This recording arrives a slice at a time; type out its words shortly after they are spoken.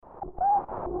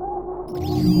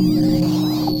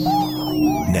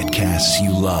Netcasts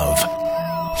you love.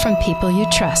 From people you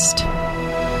trust.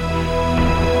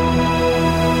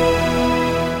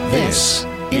 This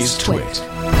is Twit.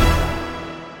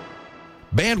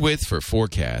 Bandwidth for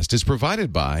FourCast is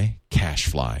provided by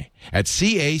CacheFly at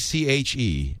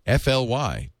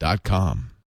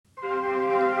CACHEFLY.com.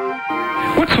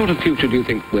 What sort of future do you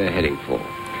think we're heading for?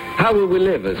 How will we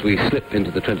live as we slip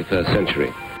into the 21st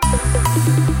century?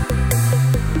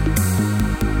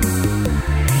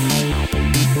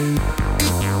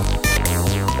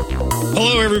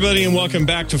 Hello, everybody, and welcome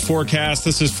back to FourCast.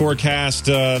 This is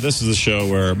FourCast. This is the show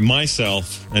where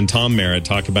myself and Tom Merritt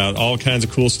talk about all kinds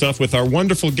of cool stuff with our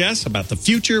wonderful guests about the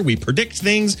future. We predict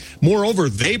things. Moreover,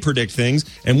 they predict things,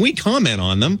 and we comment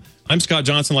on them. I'm Scott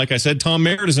Johnson, like I said. Tom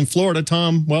Merritt is in Florida.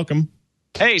 Tom, welcome.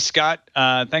 Hey, Scott.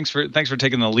 Thanks for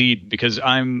taking the lead, because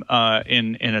I'm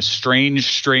in a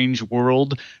strange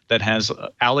world that has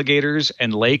alligators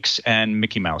and lakes and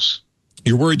Mickey Mouse.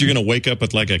 You're worried you're going to wake up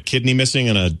with like a kidney missing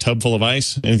and a tub full of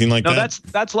ice? Anything like that?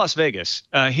 No, that's Las Vegas.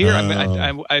 Here,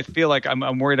 I feel like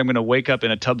I'm worried I'm going to wake up in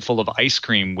a tub full of ice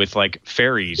cream with like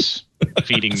fairies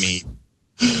feeding me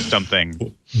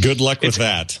something. Good luck with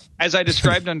that. As I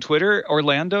described on Twitter,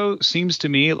 Orlando seems to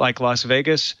me like Las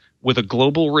Vegas with a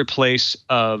global replace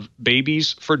of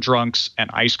babies for drunks and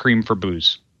ice cream for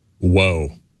booze. Whoa.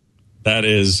 That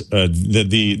is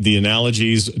the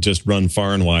analogies just run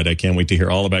far and wide. I can't wait to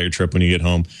hear all about your trip when you get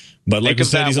home. But like I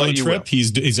said, he's on a trip.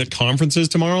 He's at conferences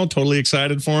tomorrow. Totally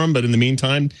excited for him. But in the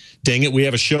meantime, dang it, we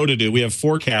have a show to do. We have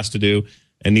FourCast to do,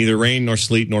 and neither rain nor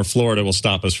sleet nor Florida will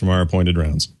stop us from our appointed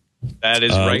rounds. That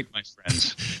is right, my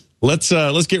friends. Let's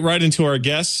get right into our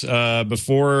guests.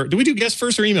 Do we do guests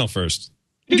first or email first?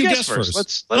 Do guests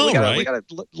first. We got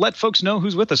to let folks know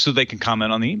who's with us so they can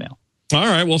comment on the email. All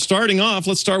right. Well, starting off,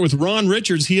 let's start with Ron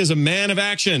Richards. He is a man of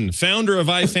action, founder of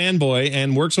iFanboy,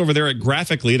 and works over there at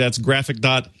Graphicly. That's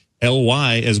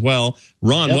graphic.ly as well.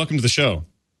 Ron, welcome to the show.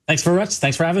 Thanks very much.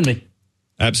 Thanks for having me.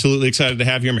 Absolutely excited to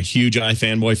have you. I'm a huge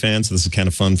iFanboy fan, so this is kind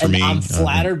of fun for me. I'm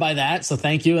flattered by that, so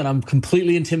thank you. And I'm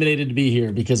completely intimidated to be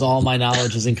here because all my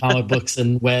knowledge is in comic books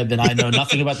and web, and I know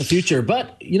nothing about the future.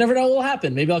 But you never know what will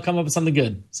happen. Maybe I'll come up with something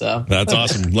good. So that's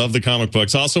awesome. Love the comic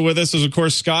books. Also with us is, of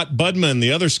course, Scott Budman,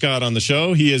 the other Scott on the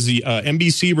show. He is the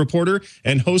NBC reporter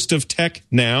and host of Tech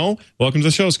Now. Welcome to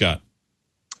the show, Scott.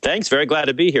 Thanks. Very glad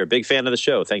to be here. Big fan of the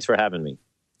show. Thanks for having me.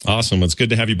 Awesome. It's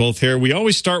good to have you both here. We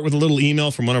always start with a little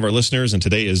email from one of our listeners, and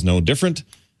today is no different.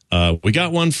 We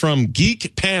got one from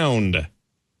Geek Pound.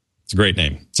 It's a great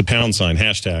name. It's a pound sign,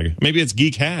 hashtag. Maybe it's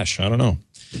Geek Hash. I don't know.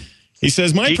 He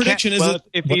says, my prediction is that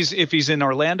if he's in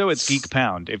Orlando, it's Geek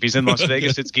Pound. If he's in Las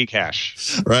Vegas, it's Geek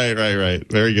Hash. Right.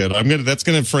 Very good. That's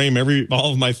going to frame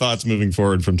all of my thoughts moving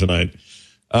forward from tonight.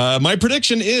 My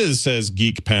prediction is, says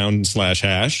Geek Pound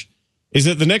 /hash, is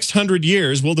that the next 100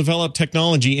 years we'll develop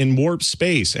technology in warp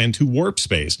space and to warp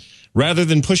space. Rather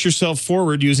than push yourself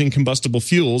forward using combustible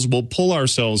fuels, we'll pull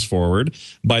ourselves forward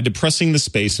by depressing the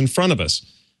space in front of us.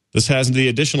 This has the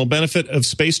additional benefit of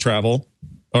space travel,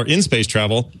 or in space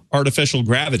travel, artificial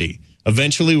gravity.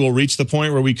 Eventually, we'll reach the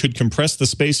point where we could compress the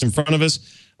space in front of us,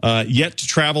 yet to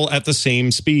travel at the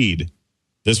same speed.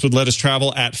 This would let us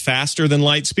travel at faster than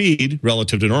light speed,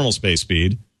 relative to normal space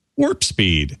speed, warp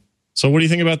speed. So what do you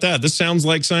think about that? This sounds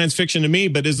like science fiction to me,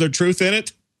 but is there truth in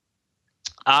it?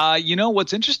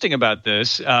 What's interesting about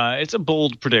this, it's a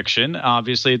bold prediction.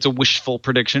 Obviously, it's a wishful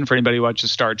prediction for anybody who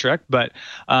watches Star Trek. But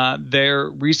there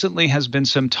recently has been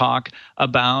some talk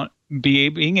about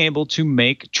being able to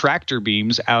make tractor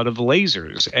beams out of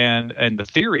lasers. And the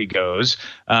theory goes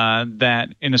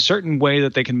that in a certain way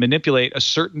that they can manipulate a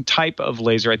certain type of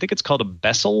laser. I think it's called a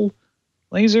Bessel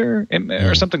laser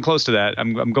or something close to that.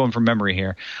 I'm going from memory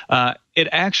here. It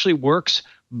actually works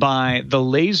by the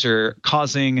laser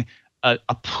causing a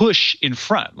push in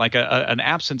front, like an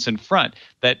absence in front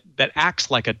that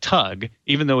acts like a tug,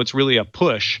 even though it's really a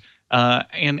push.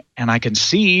 And I can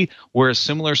see where a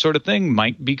similar sort of thing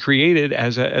might be created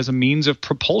as a means of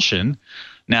propulsion.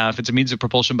 Now, if it's a means of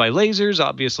propulsion by lasers,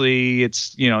 obviously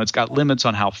it's got limits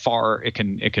on how far it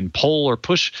can pull or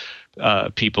push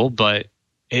people, but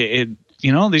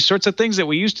these sorts of things that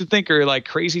we used to think are like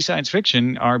crazy science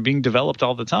fiction are being developed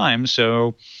all the time.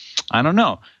 So I don't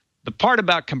know. The part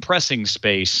about compressing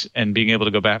space and being able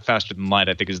to go back faster than light,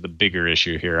 I think, is the bigger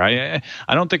issue here. I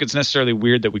don't think it's necessarily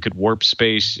weird that we could warp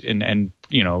space and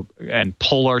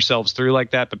pull ourselves through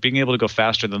like that. But being able to go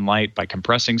faster than light by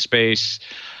compressing space,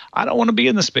 I don't want to be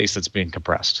in the space that's being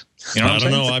compressed. You know what I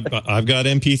don't know. I've got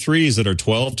MP3s that are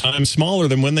 12 times smaller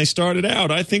than when they started out.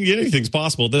 I think anything's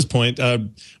possible at this point.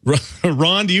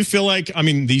 Ron, do you feel like, I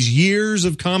mean, these years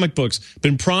of comic books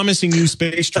been promising you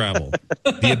space travel,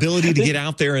 the ability to get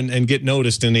out there and get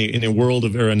noticed in a world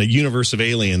of, or in a universe of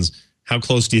aliens? How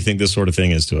close do you think this sort of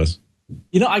thing is to us?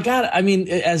 You know,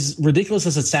 as ridiculous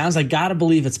as it sounds, I got to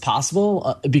believe it's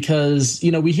possible because,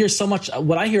 you know, we hear so much.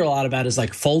 What I hear a lot about is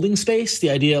like folding space, the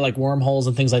idea like wormholes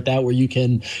and things like that, where you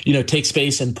can, you know, take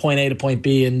space and point A to point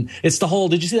B. And it's the whole,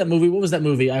 did you see that movie? What was that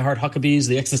movie? I Heart Huckabees,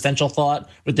 the existential thought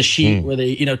with the sheet where they,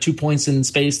 you know, 2 points in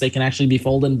space, they can actually be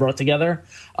folded and brought together.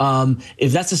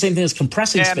 If that's the same thing as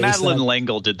compressing space. Madeleine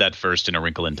L'Engle did that first in A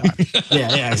Wrinkle in Time.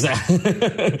 yeah, exactly.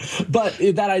 But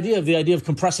the idea of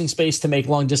compressing space to make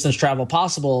long distance travel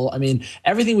possible. I mean,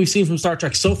 everything we've seen from Star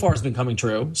Trek so far has been coming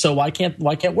true. So why can't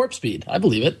warp speed? I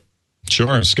believe it.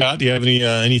 Sure. Scott, do you have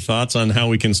any thoughts on how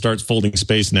we can start folding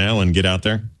space now and get out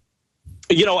there?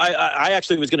 You know, I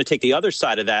actually was going to take the other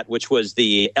side of that, which was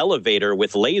the elevator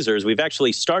with lasers. We've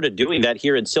actually started doing that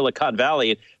here in Silicon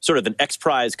Valley, sort of an X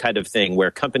Prize kind of thing,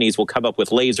 where companies will come up with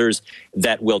lasers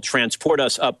that will transport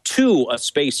us up to a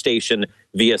space station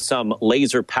via some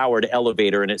laser-powered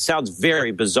elevator. And it sounds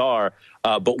very bizarre,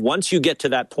 but once you get to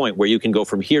that point where you can go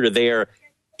from here to there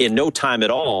in no time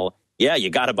at all, yeah, you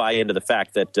got to buy into the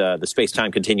fact that the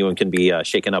space-time continuum can be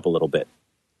shaken up a little bit.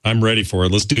 I'm ready for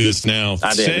it. Let's do this now.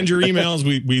 Send your emails.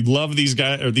 We love these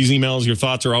guys or these emails. Your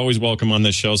thoughts are always welcome on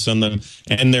this show. Send them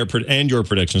and your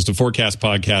predictions to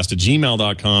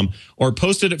fourcastpodcast@gmail.com or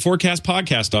post it at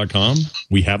fourcastpodcast.com.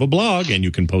 We have a blog and you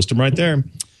can post them right there.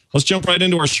 Let's jump right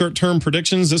into our short-term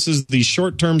predictions. This is the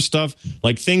short-term stuff,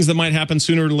 like things that might happen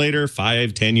sooner or later,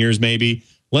 5, 10 years maybe.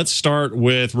 Let's start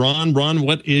with Ron. Ron,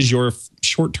 what is your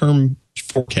short-term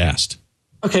forecast?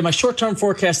 Okay, my short-term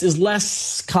forecast is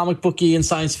less comic booky and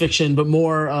science fiction, but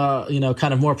more,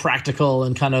 kind of more practical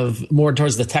and kind of more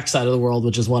towards the tech side of the world,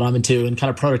 which is what I'm into, and kind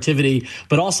of productivity.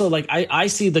 But also, like, I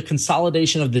see the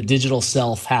consolidation of the digital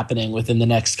self happening within the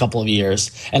next couple of years.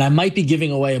 And I might be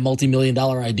giving away a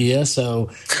multi-million-dollar idea,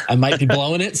 so I might be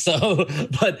blowing it. So,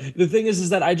 but the thing is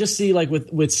that I just see, like,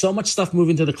 with so much stuff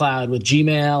moving to the cloud, with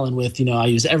Gmail and with, I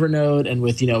use Evernote and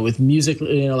with music,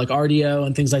 like Rdio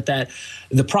and things like that.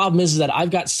 The problem is that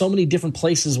I've got so many different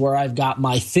places where I've got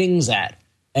my things at.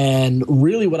 And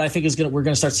really what I think is we're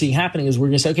going to start seeing happening is we're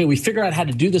going to say, okay, we figure out how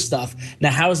to do this stuff.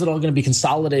 Now, how is it all going to be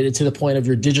consolidated to the point of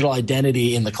your digital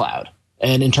identity in the cloud?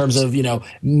 And in terms of,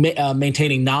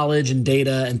 maintaining knowledge and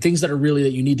data and things that are really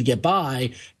that you need to get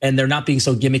by, and they're not being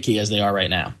so gimmicky as they are right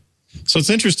now. So it's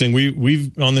interesting.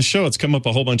 We've on the show, it's come up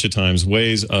a whole bunch of times,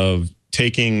 ways of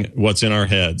taking what's in our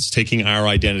heads, taking our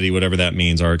identity, whatever that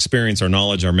means, our experience, our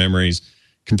knowledge, our memories,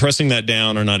 compressing that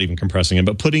down, or not even compressing it,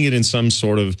 but putting it in some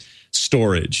sort of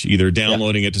storage, either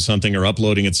downloading it to something or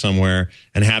uploading it somewhere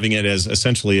and having it as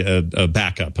essentially a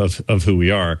backup of who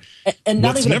we are. And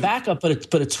not even a backup,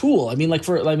 but a tool.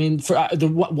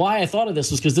 Why I thought of this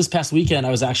was because this past weekend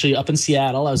I was actually up in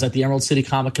Seattle. I was at the Emerald City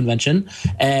Comic Convention,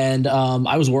 and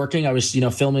I was working. I was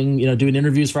filming, doing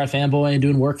interviews for iFanboy and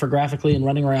doing work for Graphically and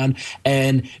running around.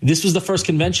 And this was the first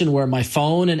convention where my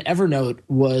phone and Evernote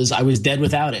I was dead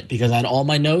without it because I had all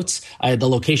my notes, I had the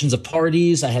locations of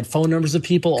parties, I had phone numbers of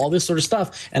people, all this sort of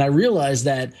stuff. And I realized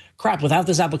that, crap, without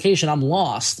this application, I'm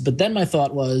lost. But then my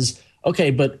thought was,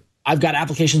 okay, but I've got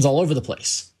applications all over the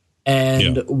place.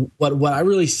 And what I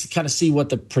really kind of see what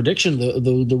the prediction,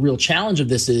 the real challenge of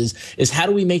this is how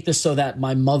do we make this so that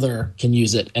my mother can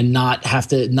use it and not have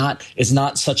to, it's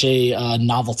not such a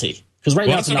novelty. Because now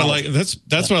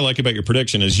that's what I like about your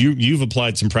prediction is you've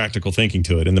applied some practical thinking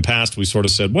to it. In the past, we sort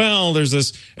of said, well, there's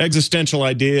this existential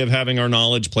idea of having our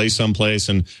knowledge place someplace,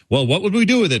 and well, what would we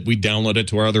do with it? We'd download it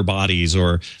to our other bodies,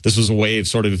 or this was a way of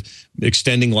sort of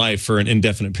extending life for an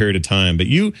indefinite period of time. But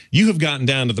you have gotten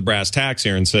down to the brass tacks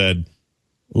here and said,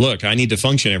 look, I need to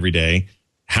function every day.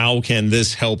 How can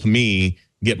this help me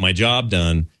get my job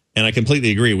done? And I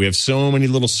completely agree. We have so many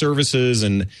little services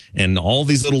and all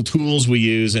these little tools we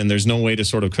use, and there's no way to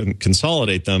sort of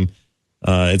consolidate them.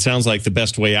 It sounds like the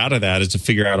best way out of that is to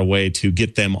figure out a way to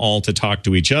get them all to talk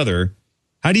to each other.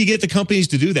 How do you get the companies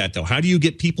to do that, though? How do you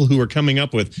get people who are coming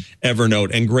up with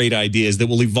Evernote and great ideas that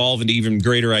will evolve into even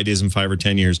greater ideas in 5 or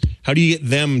 10 years? How do you get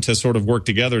them to sort of work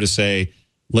together to say,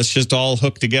 let's just all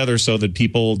hook together so that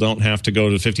people don't have to go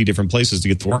to 50 different places to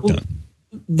get the work done?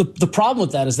 The problem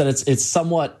with that is that it's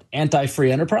somewhat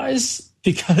anti-free enterprise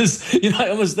because I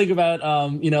almost think about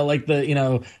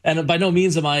and by no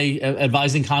means am I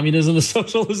advising communism or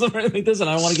socialism or anything like this, and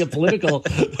I don't want to get political,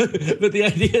 but the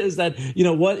idea is that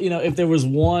if there was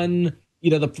one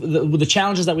the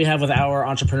challenges that we have with our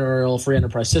entrepreneurial free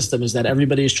enterprise system is that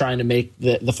everybody is trying to make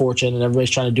the fortune and everybody's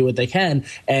trying to do what they can.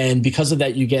 And because of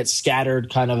that, you get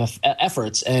scattered kind of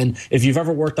efforts. And if you've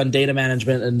ever worked on data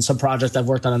management, and some projects I've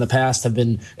worked on in the past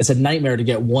it's a nightmare to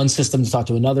get one system to talk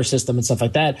to another system and stuff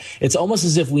like that. It's almost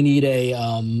as if we need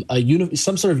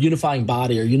some sort of unifying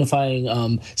body or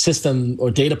unifying system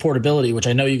or data portability, which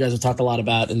I know you guys have talked a lot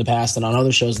about in the past and on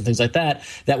other shows and things like that,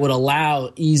 that would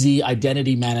allow easy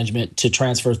identity management to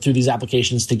transfer through these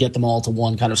applications to get them all to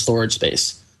one kind of storage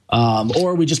space,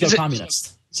 or we just go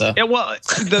communist. So yeah, well,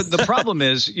 the problem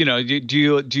is, do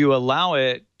you allow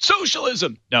it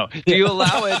socialism? No, do you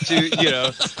allow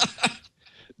it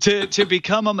to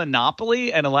become a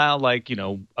monopoly and allow a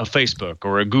Facebook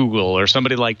or a Google or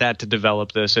somebody like that to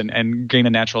develop this and gain a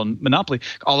natural monopoly?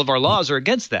 All of our laws are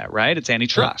against that, right? It's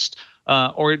antitrust.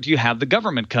 Or do you have the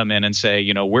government come in and say,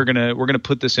 we're gonna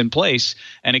put this in place,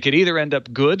 and it could either end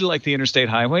up good like the interstate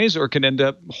highways, or it could end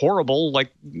up horrible like,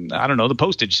 I don't know, the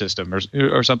postage system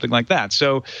or something like that.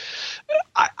 So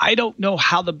I don't know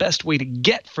how the best way to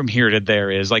get from here to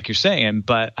there is, like you're saying,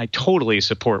 but I totally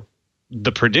support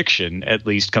the prediction at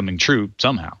least coming true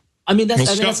somehow. I mean,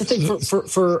 that's the thing.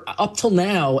 For up till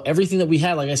now, everything that we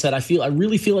had, like I said, I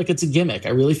really feel like it's a gimmick. I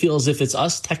really feel as if it's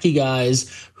us techie guys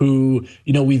who,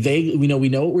 we know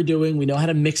what we're doing. We know how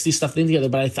to mix these stuff together.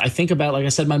 But I think about, like I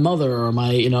said, my mother or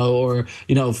my,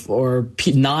 or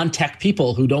non-tech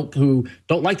people who don't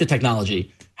like the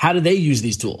technology. How do they use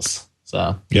these tools?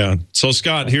 So yeah. So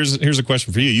Scott, here's a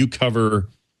question for you. You cover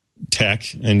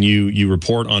tech and you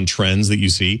report on trends that you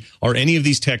see. Are any of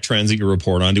these tech trends that you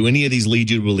report on, do any of these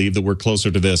lead you to believe that we're closer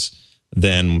to this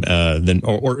than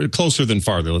closer than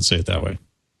farther? Let's say it that way.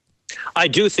 I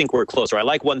do think we're closer. I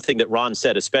like one thing that Ron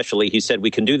said, especially. He said we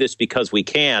can do this because we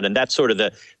can, and that's sort of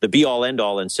the be all end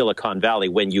all in Silicon Valley.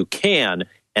 When you can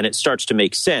and it starts to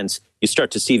make sense, you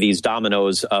start to see these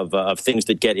dominoes of things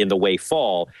that get in the way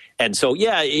fall. And so,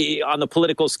 yeah, on the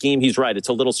political scheme, he's right. It's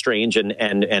a little strange.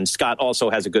 And Scott also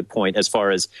has a good point as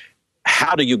far as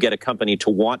how do you get a company to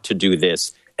want to do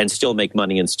this and still make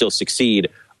money and still succeed?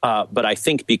 But I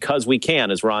think because we can,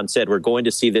 as Ron said, we're going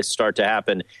to see this start to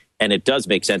happen. And it does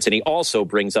make sense. And he also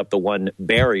brings up the one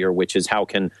barrier, which is how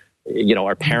can,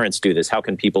 our parents do this? How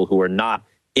can people who are not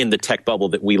in the tech bubble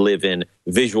that we live in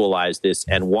visualize this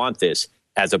and want this,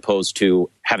 as opposed to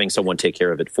having someone take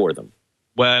care of it for them?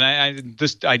 Well, and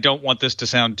I don't want this to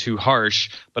sound too harsh,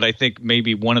 but I think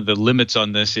maybe one of the limits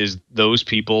on this is those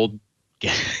people. I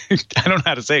don't know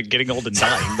how to say it, getting old and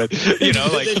dying, but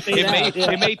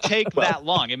it may take that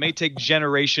long. It may take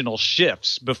generational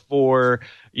shifts before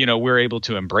we're able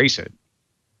to embrace it.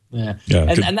 Yeah,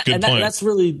 and that's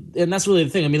really the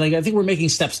thing. I mean, I think we're making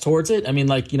steps towards it. I mean,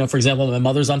 for example, my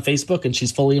mother's on Facebook and she's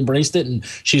fully embraced it, and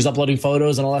she's uploading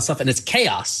photos and all that stuff, and it's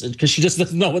chaos because she just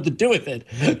doesn't know what to do with it.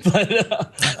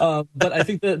 But I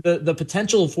think the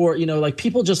potential for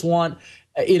people just want.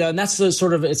 And that's it's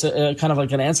a kind of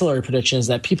like an ancillary prediction, is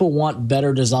that people want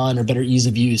better design or better ease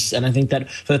of use. And I think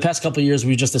that for the past couple of years,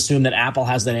 we just assumed that Apple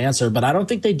has that answer, but I don't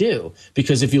think they do.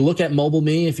 Because if you look at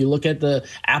MobileMe, if you look at the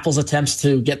Apple's attempts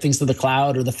to get things to the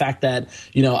cloud, or the fact that,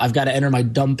 I've got to enter my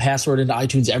dumb password into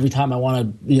iTunes every time I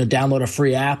want to, download a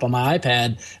free app on my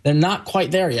iPad, they're not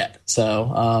quite there yet.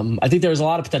 So I think there's a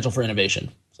lot of potential for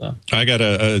innovation. So I got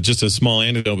just a small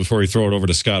anecdote before we throw it over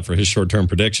to Scott for his short-term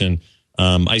prediction.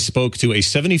 I spoke to a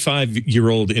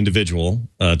 75-year-old individual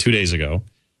 2 days ago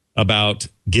about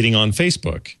getting on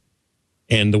Facebook.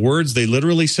 And the words they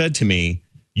literally said to me,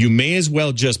 "You may as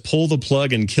well just pull the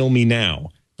plug and kill me now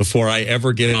before I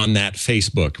ever get on that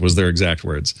Facebook," was their exact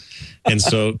words. And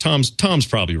so Tom's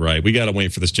probably right. We got to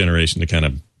wait for this generation to kind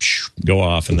of go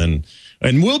off, and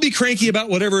we'll be cranky about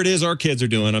whatever it is our kids are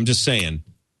doing. I'm just saying.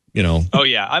 Oh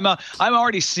yeah, I'm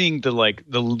already seeing the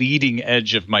leading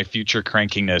edge of my future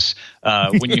crankiness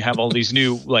when you have all these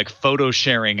new photo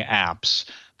sharing apps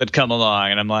that come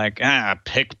along, and I'm like,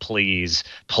 pick please,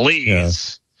 Instagram,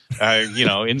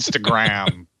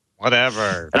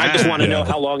 whatever. And I just want to know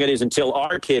how long it is until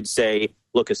our kids say,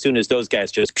 look, as soon as those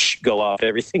guys just go off,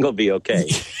 everything will be okay.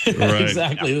 Right.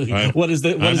 Exactly. Yeah. What is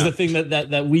the thing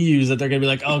that we use that they're going to be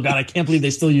like, oh God, I can't believe they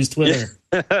still use Twitter.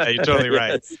 Yeah, you're totally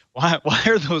right. Why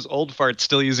are those old farts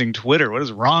still using Twitter? What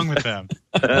is wrong with them?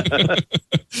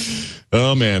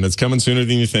 Oh man, it's coming sooner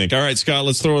than you think. All right, Scott,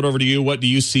 let's throw it over to you. What do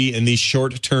you see in the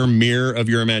short-term mirror of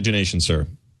your imagination, sir?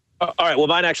 All right. Well,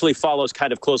 mine actually follows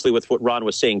kind of closely with what Ron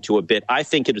was saying to a bit. I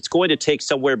think it's going to take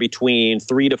somewhere between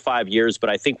 3 to 5 years, but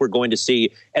I think we're going to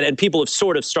see, and people have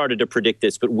sort of started to predict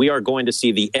this, but we are going to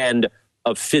see the end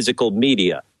of physical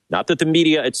media. Not that the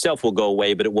media itself will go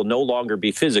away, but it will no longer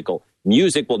be physical.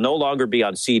 Music will no longer be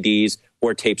on CDs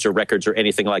or tapes or records or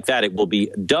anything like that. It will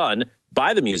be done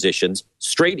by the musicians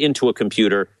straight into a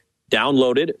computer,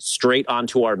 downloaded straight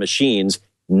onto our machines.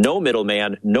 No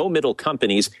middleman, no middle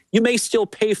companies. You may still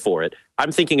pay for it.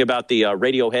 I'm thinking about the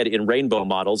Radiohead in Rainbow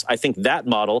models. I think that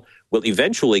model will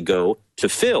eventually go to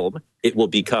film. It will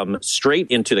become straight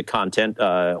into the content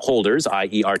holders,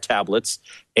 i.e. our tablets.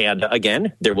 And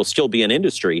again, there will still be an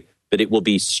industry, but it will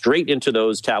be straight into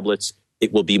those tablets.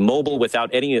 It will be mobile without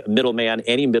any middleman,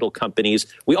 any middle companies.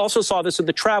 We also saw this in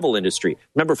the travel industry.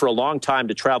 Remember, for a long time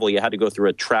to travel, you had to go through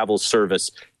a travel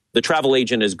service. The travel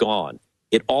agent is gone.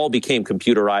 It all became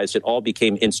computerized. It all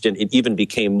became instant. It even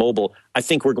became mobile. I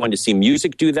think we're going to see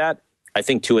music do that. I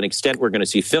think to an extent we're going to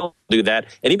see film do that.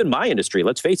 And even my industry,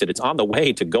 let's face it, it's on the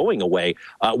way to going away.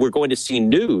 We're going to see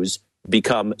news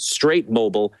become straight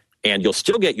mobile, and you'll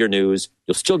still get your news.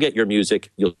 You'll still get your music.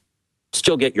 You'll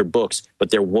still get your books,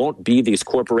 but there won't be these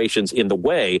corporations in the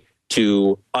way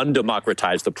to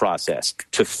undemocratize the process,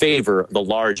 to favor the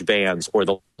large bands or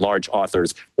the large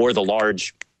authors or the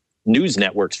large news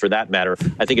networks, for that matter.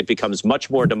 I think it becomes much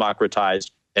more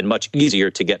democratized and much easier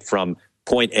to get from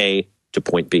point A to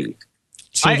point B.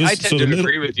 I tend to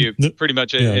agree with you pretty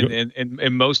much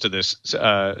in most of this,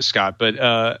 Scott.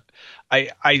 But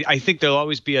I think there'll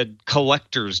always be a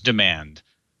collector's demand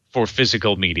for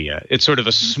physical media. It's sort of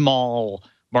a small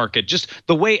market, just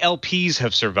the way LPs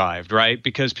have survived, right?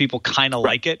 Because people kind of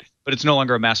like it, but it's no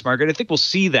longer a mass market. I think we'll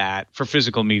see that for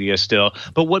physical media still.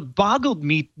 But what boggled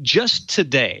me just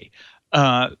today,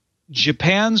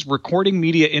 Japan's Recording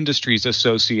Media Industries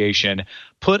Association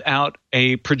put out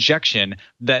a projection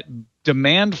that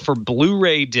demand for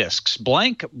Blu-ray discs,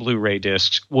 blank Blu-ray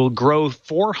discs, will grow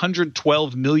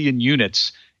 412 million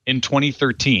units in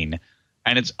 2013,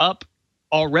 and it's up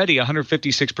already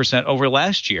 156% over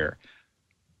last year.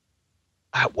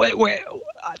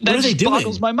 That just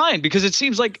boggles my mind, because it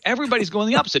seems like everybody's going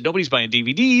the opposite. Nobody's buying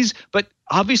DVDs, but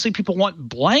obviously people want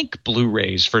blank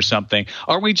Blu-rays for something.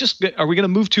 Are we going to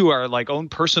move to our own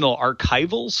personal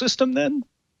archival system then?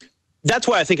 That's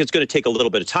why I think it's going to take a little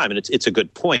bit of time, and it's a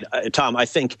good point, Tom. I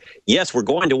think, yes, we're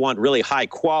going to want really high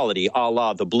quality, a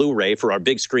la the Blu-ray for our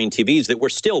big screen TVs that we're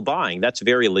still buying. That's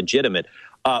very legitimate.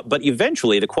 But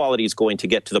eventually the quality is going to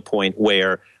get to the point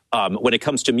where when it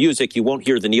comes to music, you won't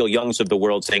hear the Neil Youngs of the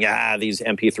world saying, these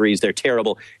MP3s, they're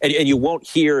terrible. And you won't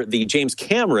hear the James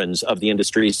Camerons of the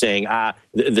industry saying,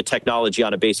 the technology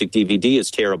on a basic DVD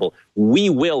is terrible. We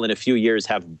will, in a few years,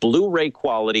 have Blu-ray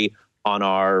quality on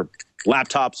our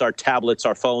laptops, our tablets,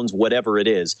 our phones, whatever it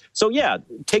is. So, yeah,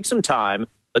 take some time.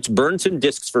 Let's burn some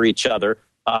discs for each other.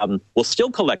 We'll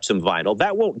still collect some vinyl.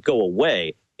 That won't go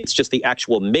away. It's just the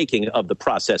actual making of the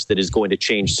process that is going to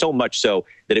change, so much so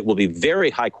that it will be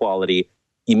very high quality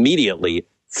immediately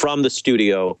from the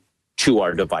studio to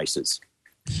our devices.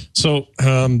 So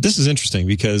this is interesting,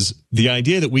 because the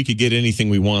idea that we could get anything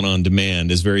we want on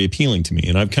demand is very appealing to me.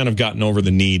 And I've kind of gotten over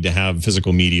the need to have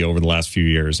physical media over the last few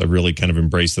years. I've really kind of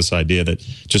embraced this idea that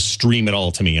just stream it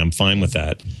all to me. I'm fine with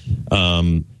that.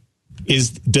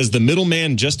 Does the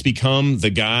middleman just become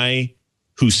the guy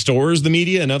who stores the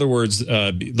media? In other words,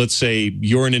 let's say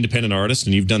you're an independent artist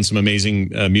and you've done some amazing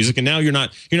music, and now you're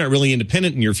not really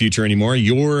independent in your future anymore.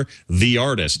 You're the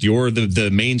artist. You're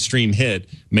the mainstream hit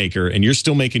maker, and you're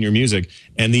still making your music.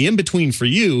 And the in-between for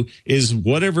you is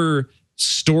whatever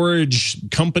storage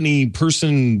company,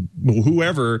 person,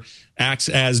 whoever acts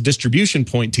as distribution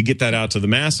point to get that out to the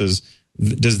masses.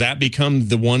 Does that become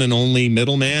the one and only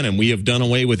middleman, and we have done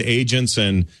away with agents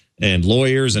and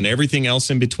lawyers and everything else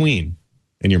in between?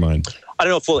 In your mind? I don't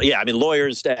know if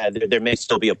lawyers, there may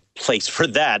still be a place for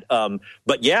that.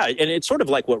 But yeah, and it's sort of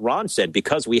like what Ron said,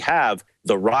 because we have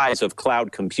the rise of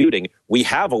cloud computing, we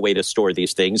have a way to store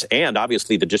these things. And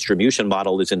obviously the distribution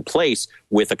model is in place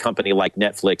with a company like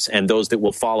Netflix and those that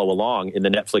will follow along in the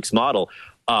Netflix model.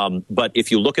 But if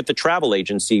you look at the travel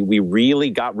agency, we really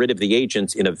got rid of the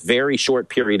agents in a very short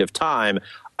period of time.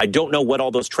 I don't know what all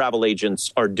those travel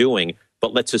agents are doing,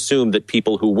 but let's assume that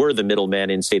people who were the middlemen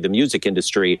in, say, the music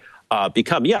industry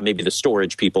become, maybe the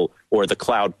storage people or the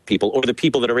cloud people or the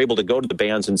people that are able to go to the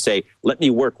bands and say, let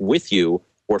me work with you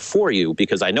or for you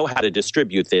because I know how to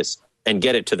distribute this and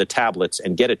get it to the tablets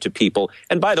and get it to people.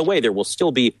 And by the way, there will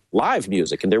still be live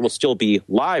music and there will still be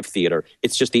live theater.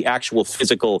 It's just the actual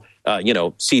physical,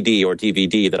 CD or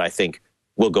DVD that I think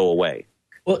will go away.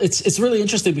 Well, it's really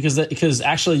interesting because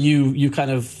actually you kind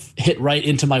of hit right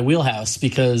into my wheelhouse,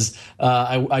 because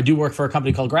I do work for a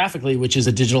company called Graphically, which is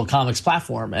a digital comics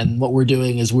platform. And what we're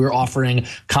doing is we're offering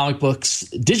comic books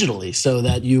digitally, so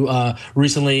that you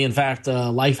recently, in fact,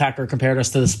 Lifehacker compared us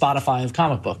to the Spotify of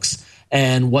comic books.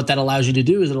 And what that allows you to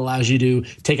do is it allows you to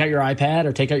take out your iPad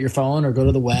or take out your phone or go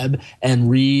to the web and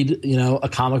read, a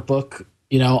comic book,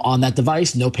 on that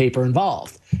device, no paper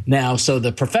involved. Now, so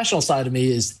the professional side of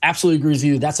me is absolutely agrees with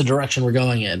you. That's the direction we're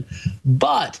going in.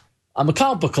 But I'm a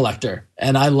comic book collector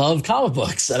and I love comic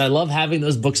books and I love having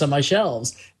those books on my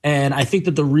shelves. And I think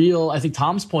that I think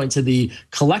Tom's point to the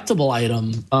collectible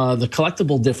item, the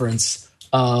collectible difference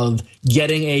of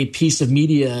getting a piece of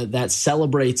media that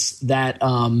celebrates that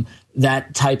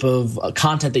that type of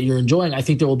content that you're enjoying, I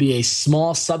think there will be a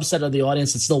small subset of the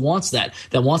audience that still wants that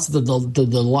wants the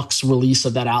deluxe release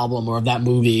of that album or of that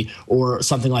movie or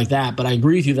something like that. But I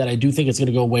agree with you that I do think it's going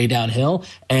to go way downhill,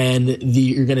 and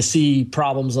you're going to see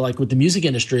problems like with the music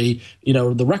industry.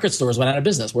 The record stores went out of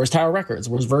business. Where's Tower Records?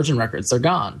 Where's Virgin Records? They're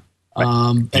gone.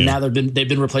 And now they've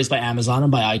been replaced by Amazon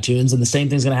and by iTunes, and the same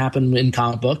thing's going to happen in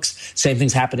comic books. Same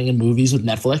thing's happening in movies with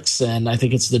Netflix, and I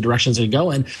think it's the directions they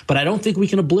go in. But I don't think we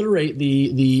can obliterate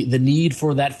the need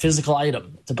for that physical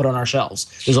item to put on our shelves.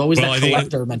 There's always that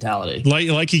collector mentality.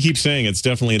 Like you keep saying, it's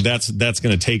definitely that's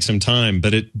going to take some time.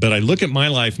 But I look at my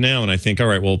life now and I think, all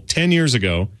right, well, 10 years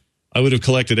ago, I would have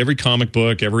collected every comic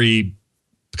book, every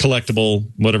collectible,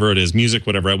 whatever it is, music,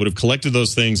 whatever. I would have collected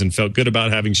those things and felt good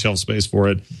about having shelf space for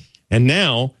it. And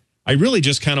now I really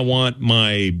just kind of want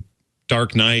my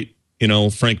Dark Knight,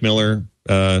 Frank Miller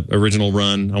original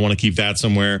run. I want to keep that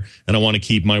somewhere. And I want to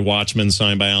keep my Watchmen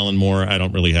signed by Alan Moore. I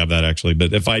don't really have that, actually.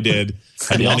 But if I did,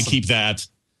 I'd want to keep that.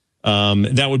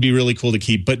 That would be really cool to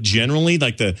keep. But generally,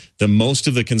 like the most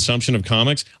of the consumption of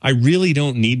comics, I really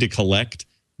don't need to collect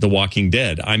The Walking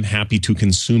Dead. I'm happy to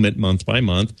consume it month by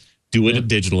month. Do it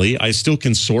digitally. I still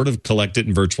can sort of collect it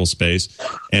in virtual space,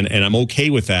 and I'm okay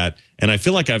with that. And I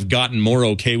feel like I've gotten more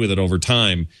okay with it over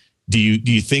time. Do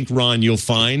you think, Ron, you'll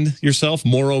find yourself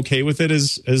more okay with it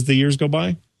as the years go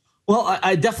by? Well,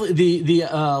 I definitely the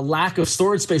lack of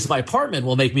storage space in my apartment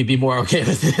will make me be more okay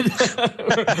with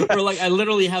it. Or like I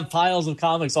literally have piles of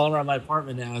comics all around my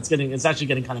apartment now. It's actually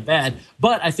getting kind of bad.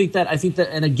 But I think that,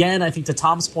 and again, I think to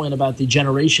Tom's point about the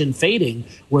generation fading,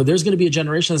 where there's going to be a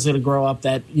generation that's going to grow up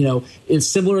that is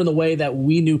similar in the way that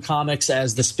we knew comics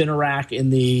as the spinner rack in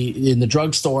the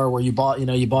drugstore where you bought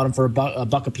them for a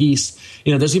buck a piece.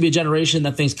 There's going to be a generation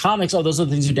that thinks comics, those are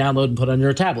the things you download and put on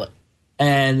your tablet.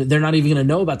 And they're not even going to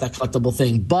know about that collectible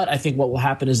thing. But I think what will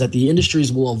happen is that the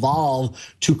industries will evolve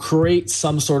to create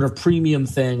some sort of premium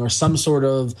thing or some sort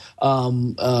of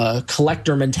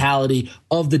collector mentality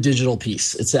of the digital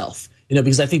piece itself.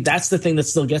 Because I think that's the thing that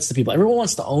still gets to people. Everyone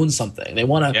wants to own something. They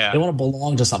want to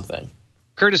belong to something.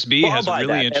 Curtis B has a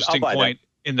really interesting point.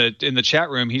 In the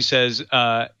chat room, he says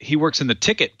he works in the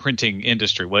ticket printing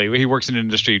industry. Well, he works in an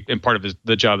industry, and part of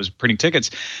the job is printing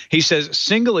tickets. He says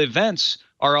single events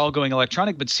are all going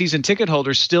electronic, but season ticket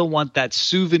holders still want that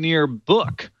souvenir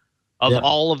book of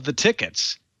all of the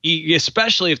tickets,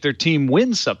 especially if their team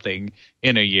wins something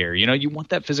in a year. You want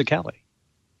that physicality.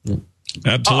 Yeah.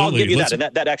 Absolutely. I'll give you that, and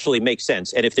that actually makes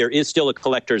sense. And if there is still a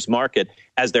collector's market,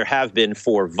 as there have been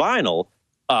for vinyl,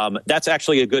 that's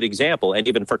actually a good example. And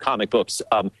even for comic books,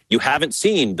 you haven't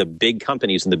seen the big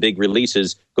companies and the big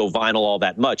releases go vinyl all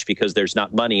that much because there's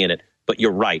not money in it. But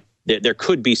you're right. There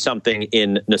could be something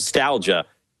in nostalgia,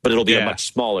 but it'll be a much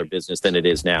smaller business than it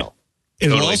is now.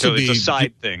 It'll also be a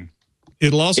side thing.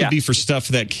 It'll also be for stuff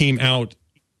that came out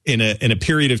in a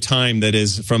period of time that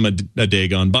is from a day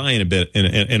gone by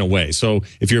in a way. So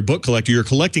if you're a book collector, you're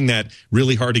collecting that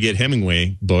really hard to get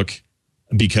Hemingway book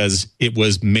because it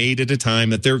was made at a time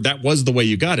that was the way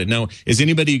you got it. Now, is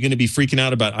anybody going to be freaking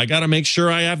out about, I got to make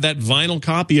sure I have that vinyl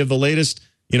copy of the latest,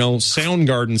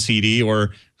 Soundgarden CD or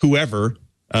whoever?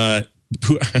 That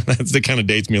kind of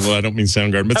dates me a little. I don't mean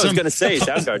Soundgarden, but I was going to say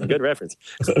Soundgarden. Good reference.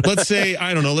 Let's say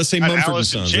Mumford &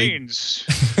 Sons Chains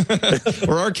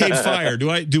or Arcade Fire.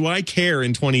 Do I care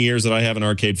in 20 years that I have an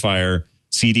Arcade Fire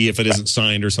CD if it isn't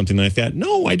signed or something like that?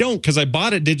 No, I don't, because I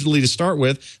bought it digitally to start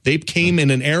with. They came in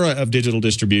an era of digital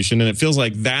distribution, and it feels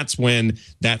like that's when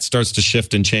that starts to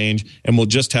shift and change, and we'll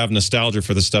just have nostalgia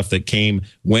for the stuff that came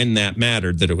when that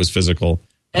mattered, that it was physical.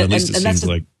 At least it seems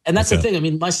like. And that's the thing.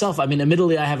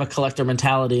 Admittedly, I have a collector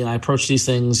mentality, and I approach these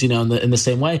things, in the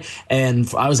same way.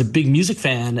 And I was a big music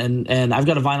fan, and I've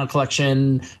got a vinyl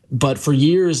collection. But for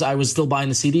years, I was still buying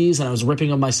the CDs, and I was ripping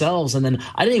them myself. And then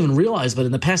I didn't even realize, but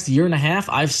in the past year and a half,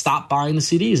 I've stopped buying the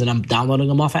CDs, and I'm downloading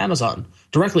them off Amazon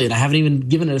directly. And I haven't even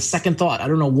given it a second thought. I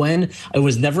don't know when. It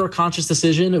was never a conscious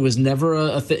decision. It was never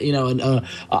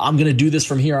I'm going to do this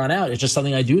from here on out. It's just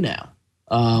something I do now.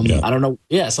 I don't know.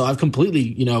 Yeah, so I've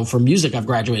completely, for music, I've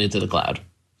graduated to the cloud.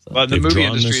 So. Well, the movie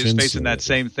industry is facing that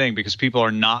same thing because people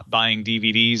are not buying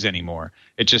DVDs anymore.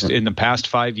 It just in the past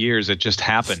 5 years, it just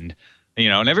happened.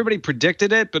 And everybody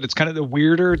predicted it, but it's kind of the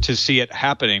weirder to see it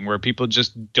happening where people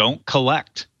just don't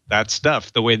collect that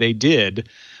stuff the way they did.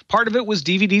 Part of it was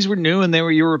DVDs were new and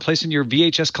you were replacing your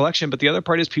VHS collection, but the other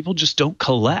part is people just don't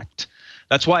collect.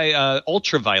 That's why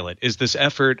Ultraviolet is this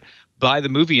effort by the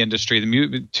movie industry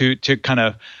to kind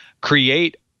of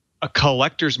create a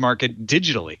collector's market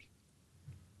digitally.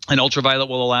 And Ultraviolet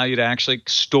will allow you to actually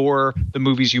store the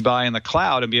movies you buy in the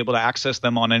cloud and be able to access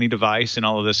them on any device and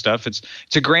all of this stuff. It's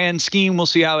a grand scheme. We'll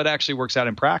see how it actually works out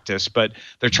in practice, but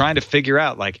they're trying to figure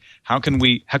out how can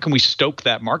we stoke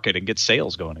that market and get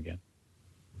sales going again.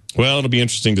 Well, it'll be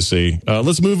interesting to see.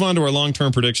 Let's move on to our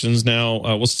long-term predictions now.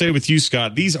 We'll stay with you,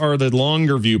 Scott. These are the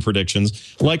longer view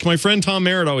predictions. Like my friend Tom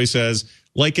Merritt always says,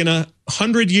 like in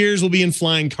 100 years, we'll be in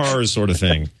flying cars sort of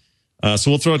thing.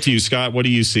 So we'll throw it to you, Scott. What do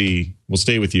you see? We'll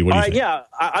stay with you. What do you think? Yeah,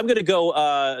 I'm going to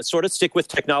go sort of stick with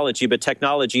technology, but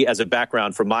technology as a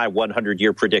background for my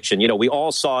 100-year prediction. We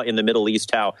all saw in the Middle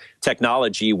East how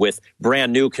technology with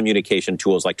brand new communication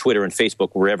tools like Twitter and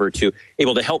Facebook were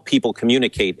able to help people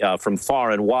communicate from far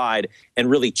and wide and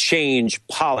really change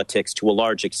politics to a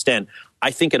large extent. I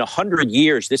think in 100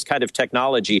 years, this kind of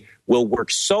technology will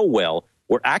work so well,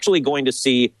 we're actually going to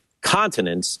see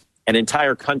continents and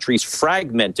entire countries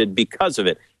fragmented because of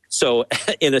it. So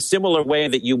in a similar way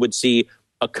that you would see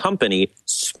a company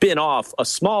spin off a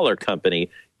smaller company,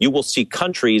 you will see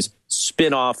countries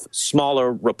spin off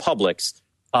smaller republics.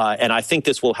 And I think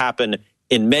this will happen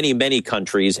in many, many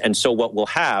countries. And so what we'll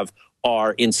have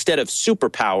are, instead of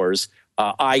superpowers,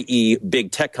 i.e.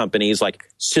 big tech companies like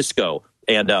Cisco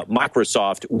and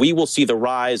Microsoft, we will see the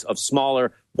rise of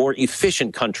smaller, more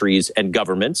efficient countries and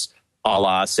governments, a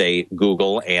la, say,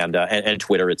 Google and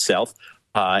Twitter itself.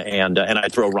 And I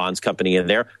throw Ron's company in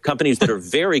there. Companies that are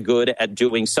very good at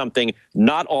doing something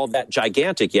not all that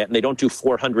gigantic yet, and they don't do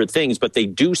 400 things, but they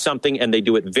do something and they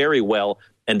do it very well,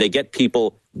 and they get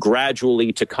people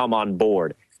gradually to come on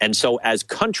board. And so as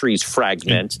countries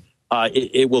fragment,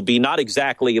 it will be not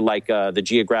exactly like the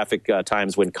geographic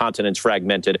times when continents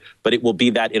fragmented, but it will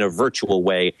be that in a virtual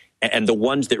way. And the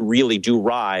ones that really do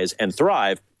rise and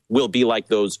thrive will be like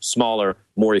those smaller,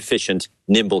 more efficient,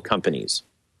 nimble companies.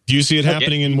 Do you see it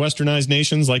happening in westernized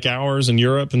nations like ours and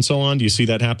Europe and so on? Do you see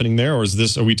that happening there, or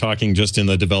are we talking just in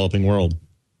the developing world?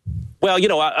 Well,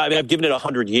 I've given it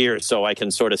 100 years, so I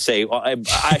can sort of say, I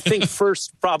think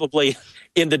first probably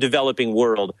in the developing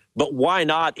world, but why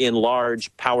not in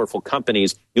large, powerful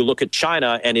companies? You look at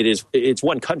China, and it's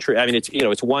one country. I mean,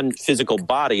 it's one physical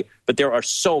body, but there are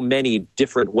so many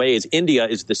different ways. India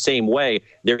is the same way.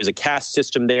 There is a caste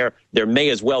system there. There may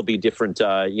as well be different,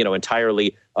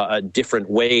 entirely different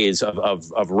ways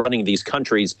of running these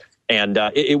countries. And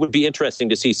it would be interesting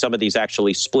to see some of these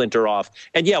actually splinter off.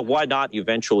 And yeah, why not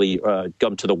eventually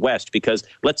come to the West? Because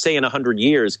let's say in 100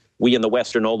 years, we in the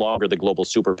West are no longer the global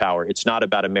superpower. It's not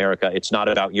about America. It's not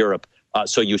about Europe.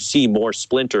 So you see more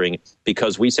splintering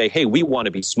because we say, hey, we want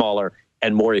to be smaller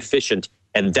and more efficient.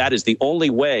 And that is the only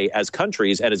way as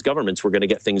countries and as governments we're going to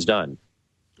get things done.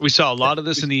 We saw a lot of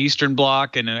this in the Eastern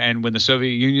Bloc and when the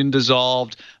Soviet Union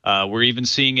dissolved. We're even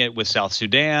seeing it with South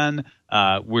Sudan.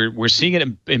 We're seeing it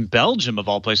in Belgium, of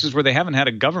all places, where they haven't had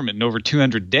a government in over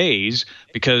 200 days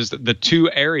because the two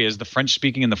areas, the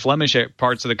French-speaking and the Flemish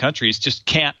parts of the countries, just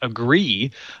can't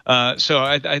agree. So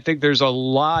I think there's a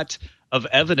lot of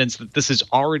evidence that this is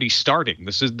already starting.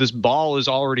 This ball is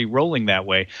already rolling that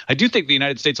way. I do think the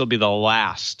United States will be the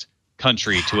last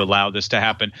country to allow this to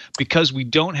happen because we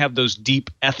don't have those deep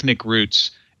ethnic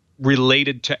roots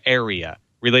related to area,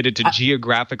 related to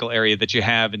geographical area that you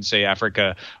have in, say,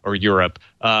 Africa or Europe.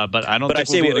 But I don't think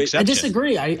we'll be an exception. I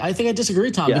disagree. I think I disagree,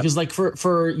 Tom, because like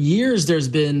for years there's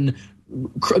been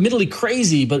admittedly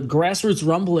crazy, but grassroots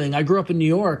rumbling. I grew up in New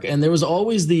York, and there was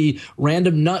always the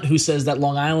random nut who says that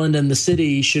Long Island and the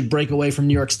city should break away from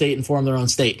New York State and form their own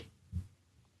state.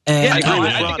 And I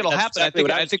think it'll happen.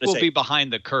 Exactly I think we'll be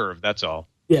behind the curve. That's all.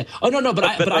 Yeah. Oh no. But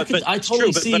I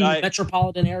totally see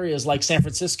metropolitan areas like San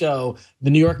Francisco,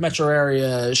 the New York metro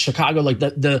area, Chicago, like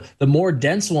the more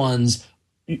dense ones,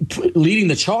 leading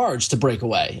the charge to break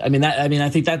away. I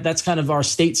think that's kind of our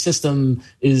state system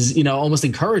is almost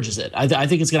encourages it. I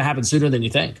think it's going to happen sooner than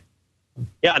you think.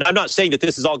 Yeah, and I'm not saying that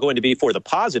this is all going to be for the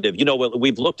positive.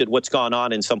 We've looked at what's gone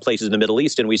on in some places in the Middle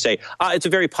East, and we say it's a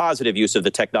very positive use of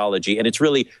the technology, and it's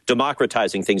really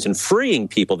democratizing things and freeing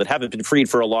people that haven't been freed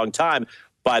for a long time.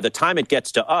 By the time it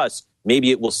gets to us,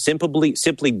 maybe it will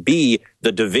simply be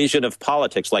the division of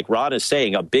politics, like Ron is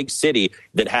saying, a big city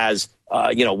that has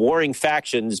warring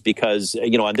factions because,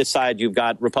 on this side you've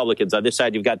got Republicans, on this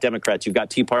side you've got Democrats, you've got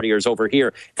Tea Partiers over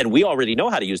here, and we already know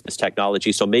how to use this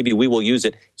technology, so maybe we will use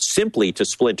it simply to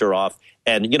splinter off.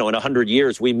 And, in 100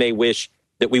 years, we may wish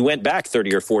that we went back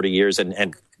 30 or 40 years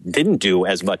and didn't do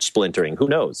as much splintering. Who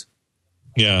knows?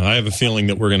 Yeah, I have a feeling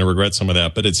that we're going to regret some of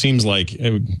that, but it seems like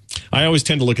I always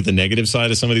tend to look at the negative side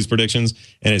of some of these predictions,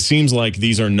 and it seems like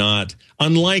these are not,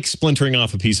 unlike splintering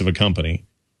off a piece of a company,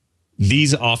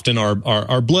 these often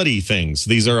are bloody things.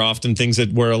 These are often things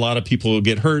where a lot of people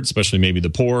get hurt, especially maybe the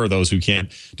poor or those who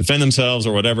can't defend themselves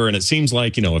or whatever. And it seems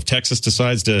like, if Texas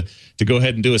decides to go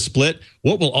ahead and do a split,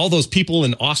 what will all those people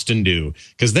in Austin do?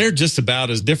 Because they're just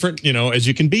about as different, as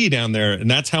you can be down there. And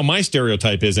that's how my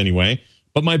stereotype is anyway.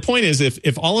 But my point is,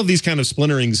 if all of these kind of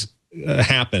splinterings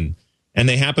happen, and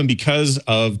they happen because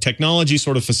of technology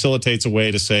sort of facilitates a way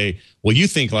to say, well, you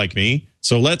think like me,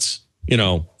 so let's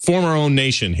form our own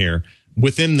nation here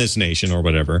within this nation or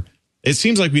whatever. It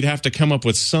seems like we'd have to come up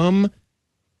with some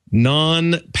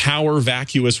non-power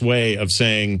vacuous way of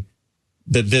saying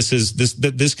that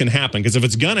this can happen. Because if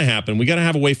it's going to happen, we got to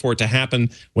have a way for it to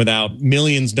happen without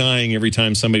millions dying every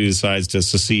time somebody decides to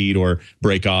secede or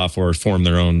break off or form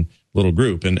their own little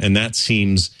group. And that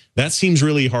seems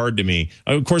really hard to me.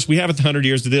 Of course, we have 100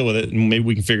 years to deal with it, and maybe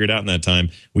we can figure it out in that time.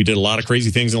 We did a lot of crazy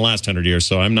things in the last 100 years,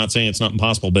 so I'm not saying it's not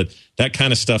impossible, but that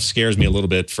kind of stuff scares me a little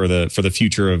bit for the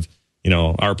future of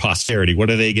our posterity. What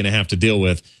are they going to have to deal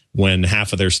with when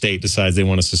half of their state decides they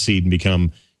want to secede and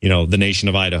become the nation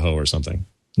of Idaho or something?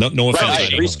 No offense. Right,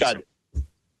 I agree, Scott.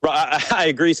 I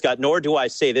agree, Scott. Nor do I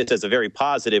say this as a very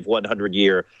positive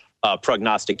 100-year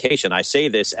prognostication. I say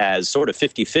this as sort of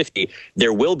 50-50.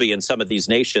 There will be in some of these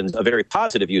nations a very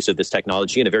positive use of this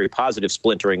technology and a very positive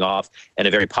splintering off and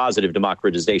a very positive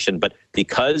democratization. But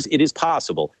because it is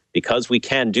possible, because we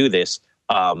can do this,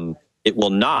 it will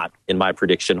not, in my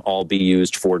prediction, all be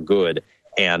used for good.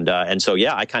 And so,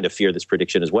 yeah, I kind of fear this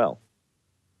prediction as well.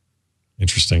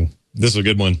 Interesting. This is a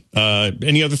good one.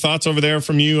 Any other thoughts over there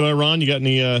from you, Ron? You got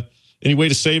any way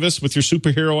to save us with your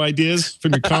superhero ideas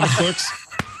from your comic books?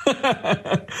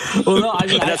 Well,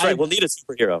 no, that's right. We'll need a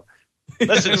superhero.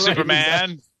 Listen,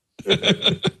 Superman.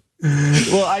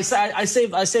 Well, I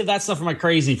save that stuff for my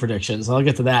crazy predictions. I'll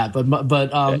get to that.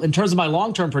 But in terms of my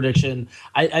long-term prediction,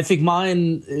 I think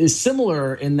mine is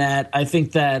similar in that I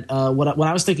think that when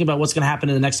I was thinking about what's going to happen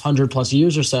in the next 100+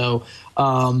 years or so,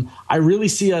 I really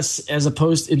see us as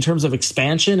opposed in terms of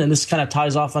expansion, and this kind of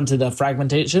ties off onto the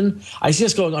fragmentation. I see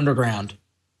us going underground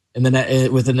within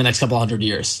the next couple 100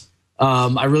 years.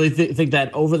 I really think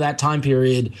that over that time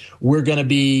period, we're going to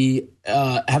be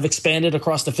have expanded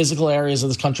across the physical areas of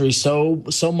this country so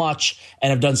much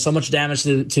and have done so much damage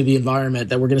to the environment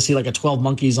that we're going to see like a 12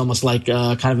 monkeys almost like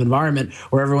kind of environment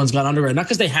where everyone's gone underground. Not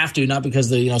because they have to, not because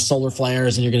the solar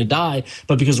flares and you're going to die,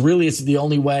 but because really it's the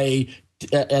only way.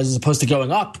 As opposed to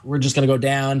going up, we're just going to go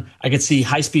down. I could see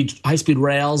high speed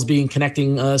rails being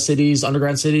connecting cities,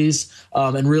 underground cities,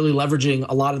 and really leveraging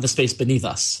a lot of the space beneath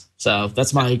us. So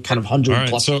that's my kind of 100+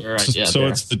 right, so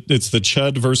it's the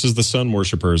Chud versus the sun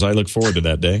worshippers. I look forward to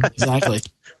that day. Exactly.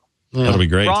 Yeah. That'll be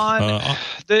great. Ron,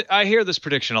 I hear this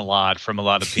prediction a lot from a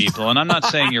lot of people, and I'm not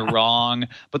saying you're wrong,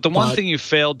 but the one thing you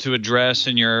failed to address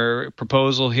in your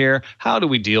proposal here, how do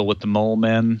we deal with the mole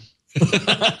men? Well,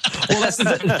 that's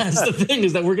the thing,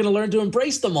 is that we're going to learn to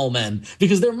embrace the mole men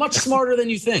because they're much smarter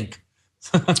than you think.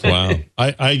 Wow.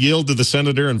 I yield to the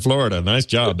senator in Florida. Nice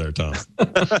job there, Tom.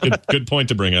 Good point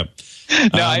to bring up.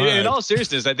 No, in all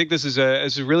seriousness, I think this is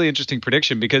a really interesting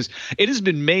prediction because it has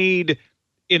been made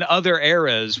in other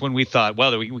eras when we thought,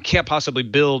 well, we can't possibly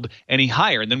build any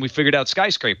higher. And then we figured out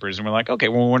skyscrapers and we're like, okay,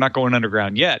 well, we're not going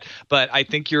underground yet. But I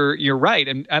think you're right.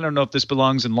 And I don't know if this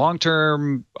belongs in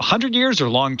long-term 100 years or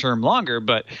long-term longer,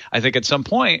 but I think at some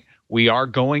point we are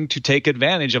going to take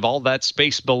advantage of all that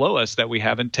space below us that we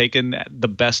haven't taken the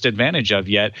best advantage of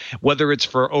yet, whether it's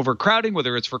for overcrowding,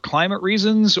 whether it's for climate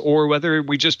reasons, or whether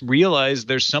we just realize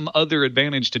there's some other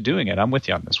advantage to doing it. I'm with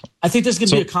you on this one. I think there's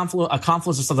going to be a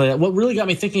confluence of stuff like that. What really got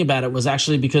me thinking about it was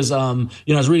actually because, I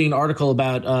was reading an article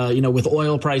about, with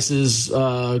oil prices,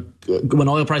 when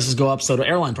oil prices go up, so do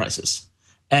airline prices.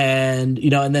 And,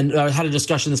 and then I had a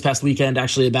discussion this past weekend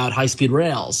actually about high-speed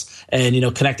rails and,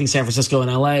 connecting San Francisco and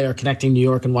LA or connecting New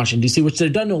York and Washington, D.C., which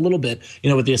they've done a little bit,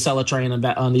 with the Acela train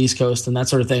on the East Coast and that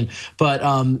sort of thing. But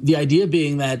the idea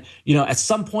being that, at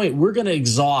some point we're going to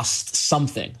exhaust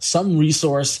something, some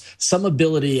resource, some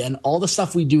ability, and all the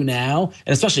stuff we do now.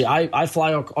 And especially I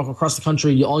fly across the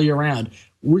country all year round.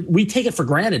 we take it for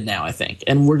granted now, I think.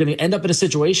 And we're going to end up in a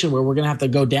situation where we're going to have to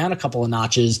go down a couple of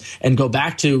notches and go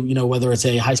back to, whether it's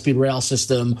a high-speed rail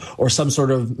system or some sort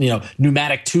of,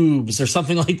 pneumatic tubes or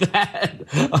something like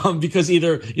that. Because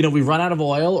either, we run out of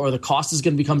oil, or the cost is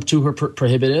going to become too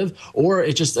prohibitive, or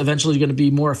it's just eventually going to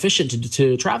be more efficient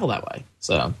to travel that way.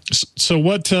 So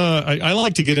what I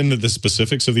like to get into the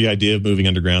specifics of the idea of moving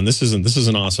underground. This is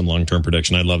an awesome long-term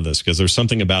prediction. I love this because there's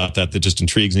something about that just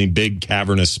intrigues me. Big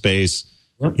cavernous space.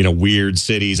 Yep. Weird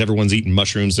cities. Everyone's eating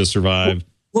mushrooms to survive.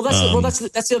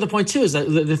 That's the other point too. Is that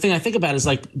the thing I think about is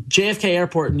like JFK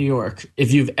Airport in New York.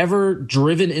 If you've ever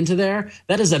driven into there,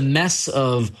 that is a mess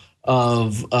of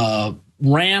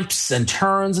ramps and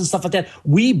turns and stuff like that.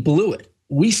 We blew it.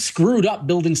 We screwed up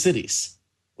building cities.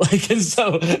 And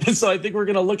so I think we're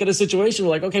going to look at a situation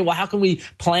where, like, okay, well, how can we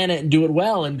plan it and do it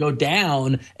well and go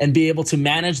down and be able to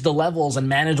manage the levels and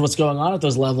manage what's going on at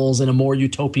those levels in a more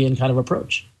utopian kind of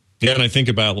approach? Yeah, and I think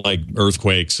about like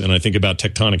earthquakes, and I think about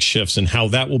tectonic shifts and how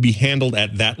that will be handled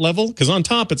at that level. Because on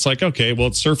top, it's like, okay, well,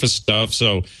 it's surface stuff,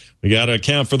 so we got to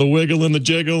account for the wiggle and the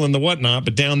jiggle and the whatnot.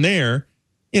 But down there,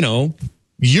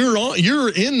 you're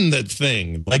in that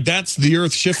thing. Like, that's the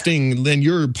earth shifting, then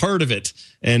you're part of it,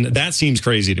 and that seems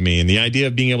crazy to me. And the idea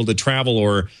of being able to travel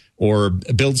or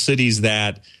build cities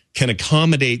that can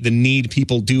accommodate the need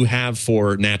people do have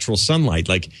for natural sunlight.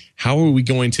 Like, how are we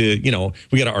going to,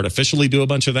 we got to artificially do a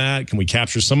bunch of that. Can we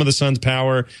capture some of the sun's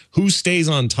power? Who stays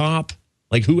on top?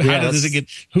 Like, how does it get?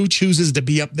 Who chooses to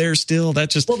be up there still? That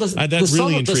just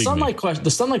really intrigued me. The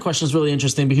sunlight question is really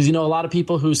interesting because a lot of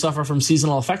people who suffer from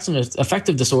seasonal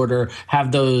affective disorder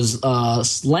have those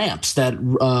lamps that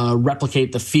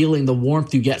replicate the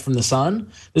warmth you get from the sun.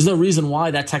 There's no reason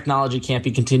why that technology can't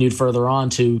be continued further on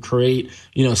to create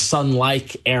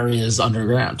sun-like areas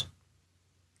underground.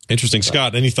 Interesting,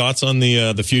 Scott. Any thoughts on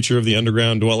the future of the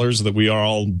underground dwellers that we are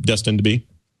all destined to be?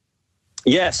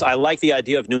 Yes, I like the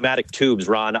idea of pneumatic tubes,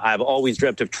 Ron. I've always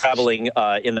dreamt of traveling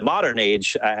in the modern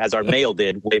age, as our mail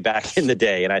did way back in the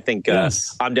day, and I think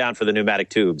I'm down for the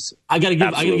pneumatic tubes. I gotta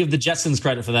give the Jetsons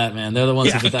credit for that, man. They're the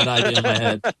ones who put that idea in my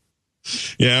head.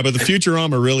 Yeah, but the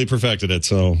Futurama really perfected it.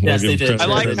 So yes, they did. I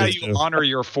like how you honor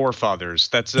your forefathers.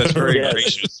 That's very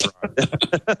gracious.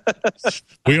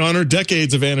 We honor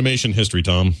decades of animation history,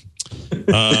 Tom.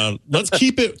 Let's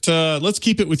keep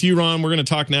it with you, Ron. We're going to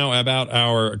talk now about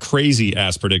our crazy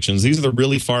ass predictions. These are the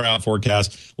really far out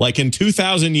forecasts. Like in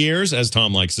 2,000 years, as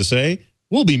Tom likes to say,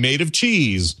 we'll be made of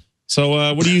cheese.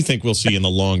 So, what do you think we'll see in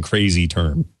the long crazy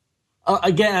term?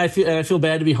 Again, I feel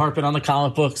bad to be harping on the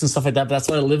comic books and stuff like that, but that's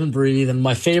what I live and breathe. And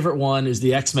my favorite one is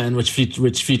the X-Men, which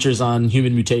features on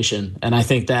human mutation. And I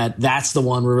think that's the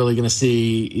one we're really going to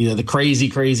see. The crazy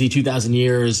 2,000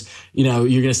 years. You're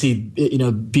going to see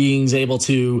beings able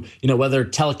to whether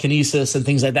telekinesis and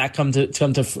things like that come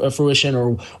to fruition.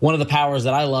 Or one of the powers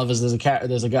that I love is there's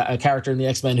a character in the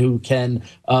X-Men who can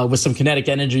with some kinetic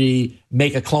energy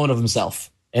make a clone of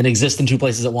himself and exist in two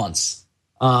places at once.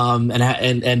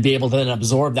 And be able to then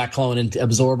absorb that clone and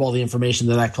absorb all the information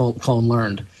that clone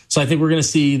learned. So I think we're going to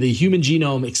see the human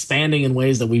genome expanding in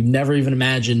ways that we've never even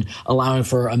imagined, allowing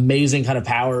for amazing kind of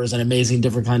powers and amazing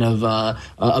different kind of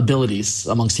abilities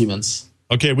amongst humans.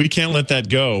 Okay, we can't let that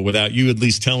go without you at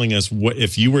least telling us what,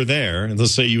 if you were there, and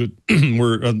let's say you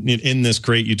were in this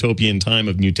great utopian time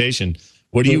of mutation,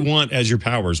 what do you want as your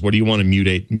powers? What do you want to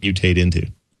mutate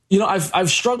into? I've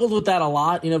struggled with that a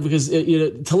lot, because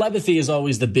telepathy is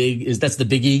always that's the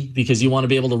biggie, because you want to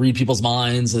be able to read people's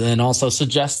minds and then also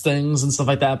suggest things and stuff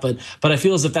like that. But I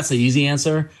feel as if that's the easy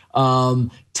answer.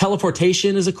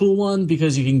 Teleportation is a cool one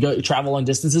because you can travel long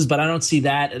distances, but I don't see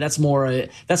that. That's more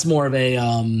of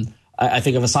a I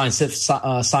think of a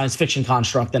science fiction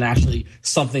construct than actually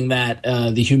something that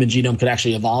the human genome could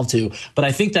actually evolve to. But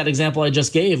I think that example I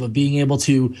just gave of being able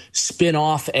to spin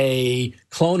off a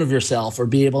clone of yourself, or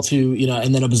be able to,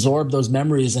 and then absorb those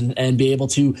memories and be able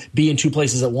to be in two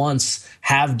places at once,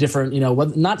 have different,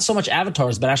 not so much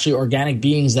avatars, but actually organic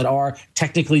beings that are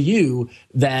technically you,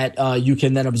 that you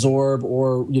can then absorb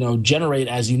or, generate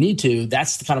as you need to.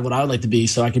 That's kind of what I would like to be,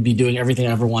 so I could be doing everything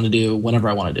I ever want to do whenever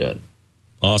I want to do it.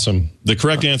 Awesome. The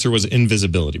correct answer was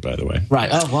invisibility, by the way. Right.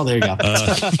 Oh, well, there you go.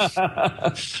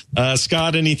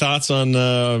 Scott, any thoughts on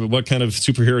what kind of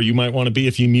superhero you might want to be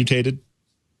if you mutated?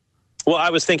 Well, I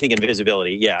was thinking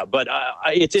invisibility, yeah. But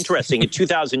it's interesting. In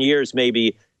 2,000 years,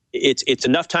 maybe it's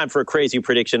enough time for a crazy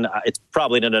prediction. It's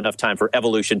probably not enough time for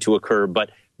evolution to occur.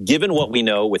 But given what we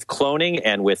know with cloning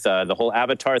and with the whole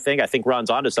avatar thing, I think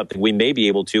Ron's onto something. We may be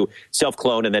able to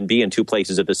self-clone and then be in two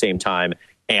places at the same time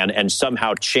and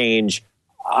somehow change.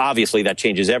 Obviously, that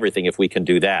changes everything if we can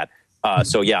do that.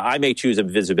 So, yeah, I may choose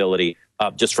invisibility.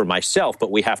 just for myself,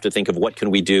 but we have to think of what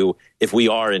can we do if we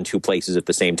are in two places at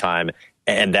the same time.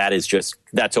 And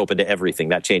that's open to everything.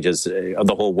 That changes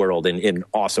the whole world in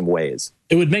awesome ways.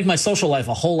 It would make my social life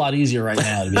a whole lot easier right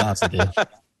now, to be honest with you.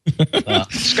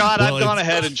 Scott, I've gone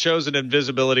ahead and chosen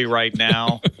invisibility right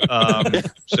now.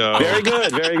 So very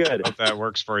good, very good. Hope that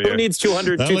works for you. Who needs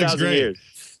 2,000 years?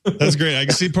 That's great. I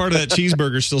can see part of that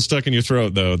cheeseburger still stuck in your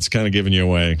throat, though. It's kind of giving you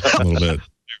away a little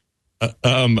bit.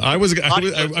 I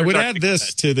would add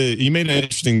this to you made an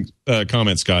interesting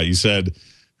comment, Scott. You said,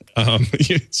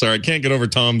 sorry, I can't get over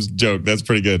Tom's joke. That's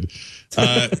pretty good.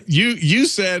 You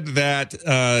said that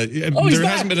there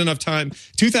hasn't been enough time.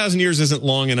 2,000 years isn't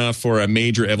long enough for a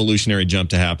major evolutionary jump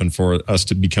to happen for us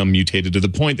to become mutated to the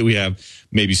point that we have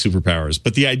maybe superpowers.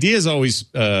 But the idea has always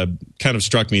kind of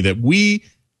struck me that we,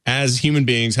 as human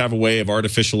beings, have a way of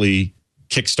artificially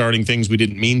kickstarting things we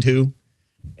didn't mean to.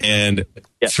 And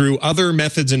through other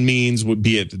methods and means,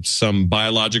 be it some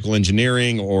biological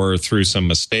engineering or through some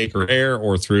mistake or error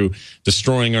or through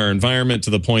destroying our environment to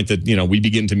the point that, we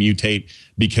begin to mutate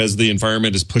because the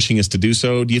environment is pushing us to do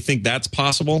so. Do you think that's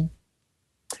possible?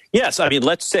 Yes. I mean,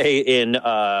 let's say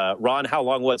Ron, how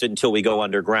long was it until we go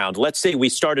underground? Let's say we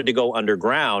started to go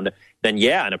underground, then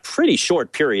in a pretty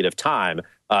short period of time,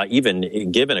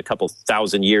 even given a couple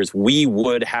thousand years, we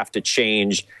would have to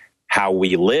change how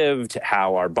we lived,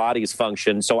 how our bodies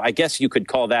function. So I guess you could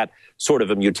call that sort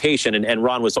of a mutation. And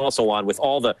Ron was also on with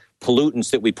all the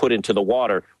pollutants that we put into the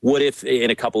water. What if in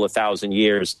a couple of thousand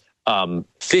years,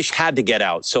 fish had to get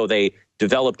out? So they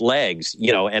developed legs,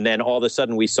 and then all of a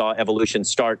sudden we saw evolution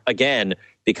start again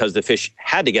because the fish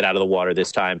had to get out of the water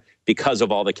this time because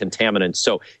of all the contaminants.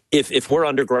 So if we're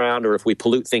underground or if we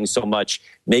pollute things so much,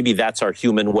 maybe that's our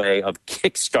human way of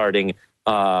kickstarting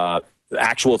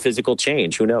actual physical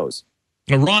change. Who knows?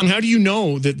 Ron, how do you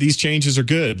know that these changes are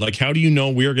good? Like, how do you know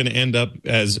we're going to end up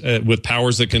as with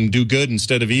powers that can do good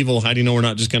instead of evil? How do you know we're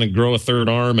not just going to grow a third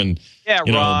arm? And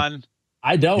Ron,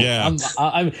 I don't. Yeah.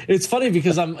 I'm. It's funny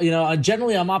because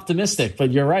I'm optimistic,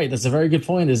 but you're right. That's a very good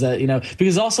point. Is that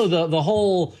because also the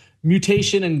whole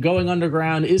mutation and going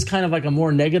underground is kind of like a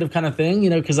more negative kind of thing,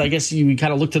 because I guess you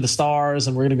kind of look to the stars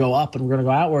and we're going to go up and we're going to go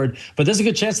outward. But there's a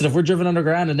good chance that if we're driven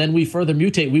underground and then we further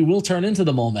mutate, we will turn into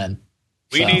the mole men.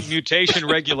 We need mutation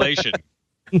regulation.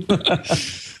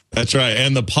 That's right.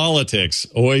 And the politics,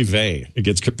 oy vey, it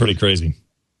gets pretty crazy.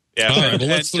 Yeah. All right,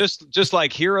 well, and just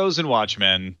like Heroes and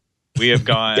Watchmen, we have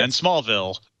gone, and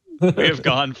Smallville, we have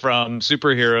gone from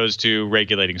superheroes to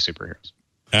regulating superheroes.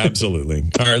 Absolutely.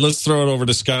 All right, let's throw it over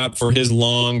to Scott for his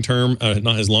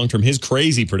his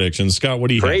crazy predictions. Scott, what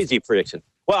do you Crazy prediction.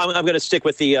 Well, I'm going to stick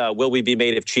with the will we be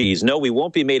made of cheese? No, we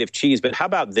won't be made of cheese, but how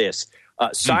about this?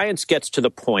 Science gets to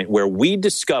the point where we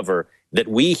discover that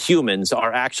we humans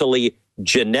are actually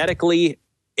genetically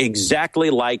exactly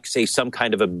like, say, some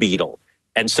kind of a beetle.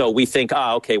 And so we think,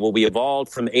 okay, well, we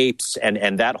evolved from apes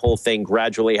and that whole thing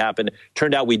gradually happened.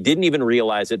 Turned out we didn't even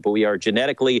realize it, but we are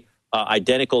genetically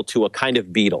identical to a kind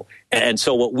of beetle. And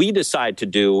so what we decide to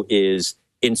do is,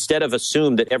 instead of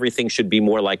assume that everything should be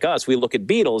more like us, we look at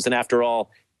beetles, and after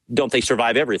all, don't they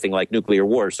survive everything like nuclear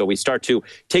war? So we start to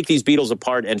take these beetles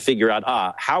apart and figure out,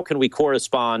 how can we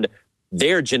correspond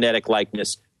their genetic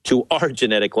likeness to our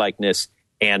genetic likeness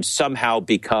and somehow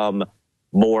become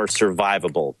more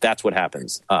survivable? That's what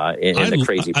happens in the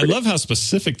crazy prediction. I love how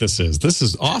specific this is. This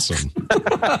is awesome.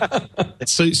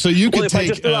 so you can if I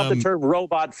just threw out the term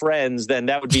robot friends, then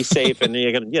that would be safe, and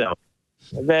you're gonna,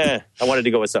 I wanted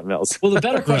to go with something else. Well, the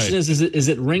better question is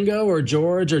it Ringo or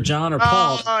George or John or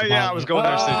Paul? Oh, yeah, I was going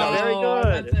there. Very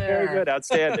good. Very good.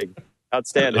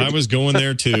 Outstanding. I was going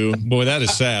there too. Boy, that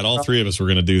is sad. All three of us were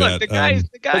going to do that. The guy,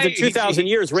 because in 2,000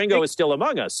 years, Ringo is still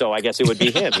among us, so I guess it would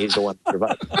be him. He's the one that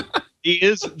survived. He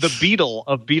is the beetle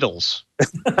of beetles.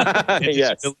 Yes. His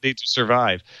ability to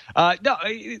survive. No,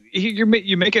 you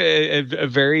make a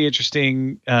very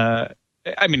interesting.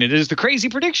 It is the crazy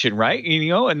prediction, right?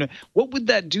 And what would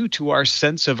that do to our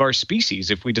sense of our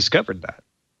species if we discovered that?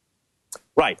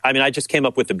 Right. I just came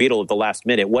up with the beetle at the last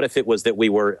minute. What if it was that we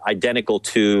were identical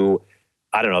to,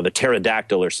 I don't know, the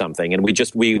pterodactyl or something, and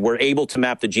we were able to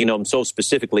map the genome so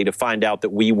specifically to find out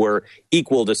that we were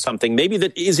equal to something maybe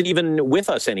that isn't even with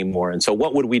us anymore. And so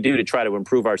what would we do to try to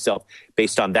improve ourselves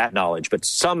based on that knowledge? But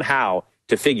somehow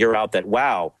to figure out that,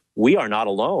 wow, we are not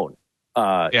alone.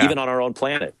 Even on our own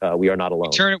planet, we are not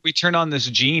alone. We turn on this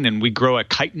gene and we grow a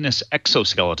chitinous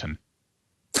exoskeleton.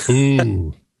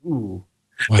 Ooh.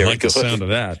 I like the sound of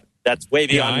that. That's way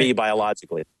beyond me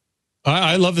biologically.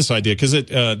 I love this idea because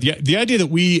the idea that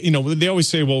we, they always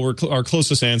say, well, our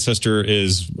closest ancestor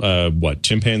is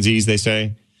chimpanzees, they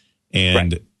say.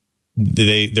 And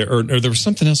there was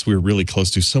something else we were really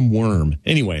close to, some worm.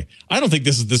 Anyway, I don't think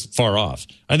this is this far off.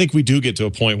 I think we do get to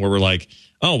a point where we're like,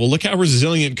 oh, well, look how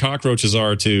resilient cockroaches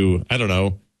are to, I don't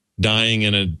know, dying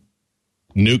in a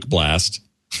nuke blast.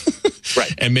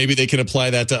 Right. And maybe they can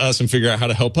apply that to us and figure out how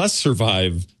to help us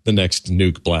survive the next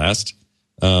nuke blast.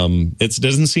 It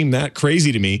doesn't seem that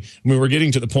crazy to me. I mean, we're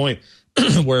getting to the point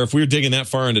where if we're digging that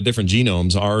far into different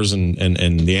genomes, ours and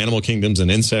the animal kingdoms and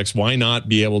insects, why not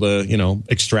be able to,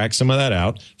 extract some of that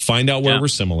out, find out where we're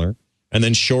similar, and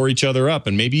then shore each other up,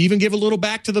 and maybe even give a little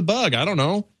back to the bug. I don't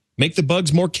know. Make the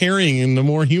bugs more caring and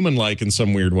more human-like in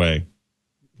some weird way.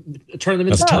 Turn them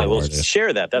into we'll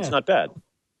share that. That's not bad.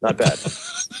 Not bad.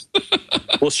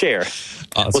 We'll share.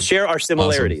 Awesome. We'll share our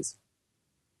similarities.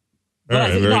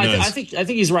 Awesome. I think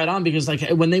he's right on, because like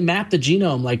when they map the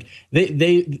genome, like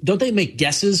they make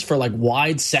guesses for like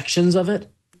wide sections of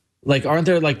it. Like, aren't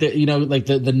there like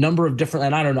the number of different,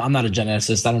 and I don't know, I'm not a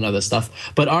geneticist, I don't know this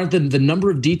stuff, but aren't the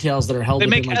number of details that are held? They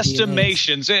within, make like,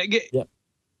 estimations. Yep.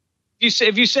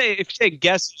 If you say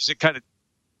guesses, it kind of.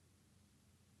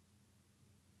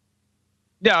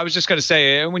 Yeah, I was just going to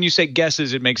say, when you say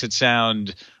guesses, it makes it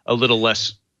sound a little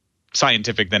less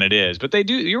scientific than it is. But they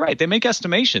do. You're right. They make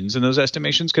estimations, and those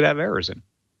estimations could have errors in.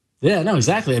 Yeah, no,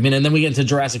 exactly. I mean, and then we get into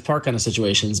Jurassic Park kind of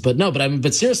situations. But no,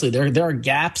 but seriously, there are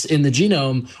gaps in the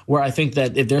genome where I think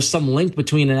that if there's some link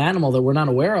between an animal that we're not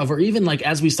aware of, or even like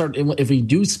as we start, if we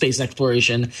do space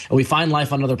exploration and we find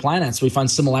life on other planets, we find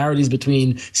similarities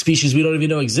between species we don't even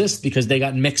know exist because they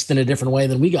got mixed in a different way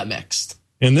than we got mixed.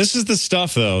 And this is the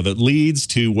stuff, though, that leads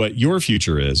to what your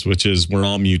future is, which is we're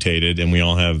all mutated and we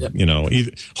all have,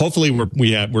 hopefully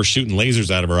we're shooting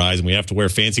lasers out of our eyes and we have to wear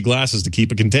fancy glasses to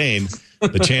keep it contained.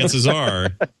 The chances are,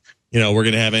 we're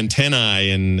going to have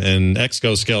antennae and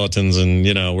exoskeletons, and,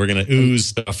 we're going to ooze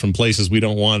stuff from places we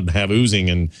don't want to have oozing.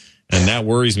 And that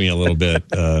worries me a little bit.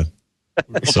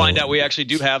 We'll find out we actually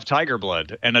do have tiger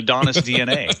blood and Adonis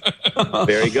DNA.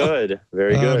 Very good.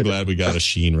 Very good. I'm glad we got a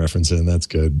Sheen reference in. That's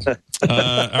good. All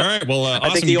right. Well, awesome.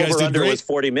 I think the over-under was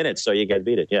 40 minutes, so you got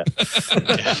beat it. Yeah.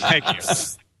 Thank you.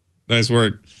 Nice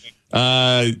work.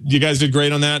 You guys did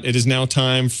great on that. It is now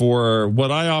time for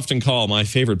what I often call my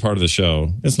favorite part of the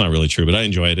show. It's not really true, but I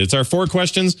enjoy it. It's our 4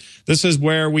 questions. This is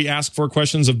where we ask 4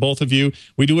 questions of both of you.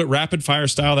 We do it rapid fire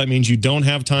style. That means you don't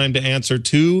have time to answer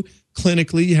too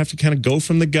clinically. You have to kind of go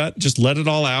from the gut. Just let it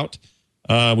all out.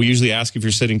 We usually ask if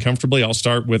you're sitting comfortably. I'll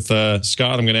start with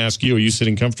Scott. I'm going to ask you, are you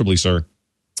sitting comfortably, sir?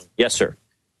 Yes, sir.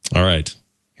 All right.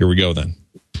 Here we go then.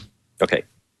 Okay.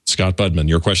 Scott Budman,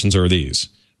 your questions are these.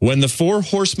 When the 4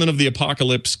 horsemen of the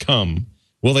apocalypse come,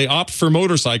 will they opt for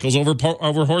motorcycles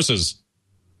over horses?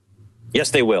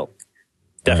 Yes, they will.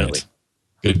 Definitely.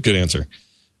 Right. Good answer.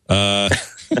 I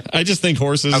just think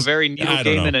horses. How very Neil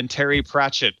Gaiman and Terry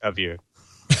Pratchett of you.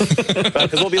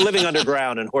 Because we'll be living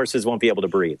underground and horses won't be able to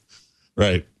breathe.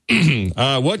 Right.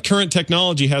 What current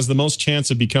technology has the most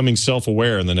chance of becoming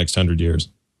self-aware in the next 100 years?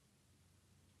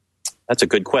 That's a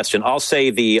good question. I'll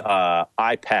say the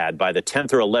iPad. By the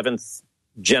 10th or 11th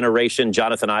generation,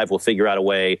 Jonathan Ive will figure out a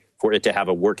way for it to have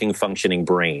a working, functioning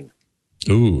brain.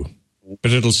 Ooh.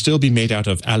 But it'll still be made out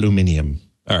of aluminium.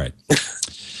 All right.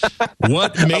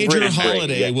 What major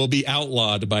holiday will be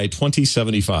outlawed by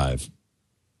 2075?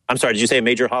 I'm sorry, did you say a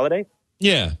major holiday?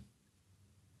 Yeah.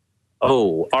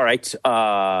 Oh, all right.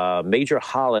 Major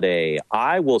holiday.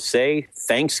 I will say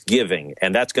Thanksgiving,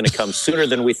 and that's going to come sooner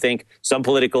than we think. Some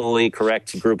politically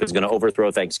correct group is going to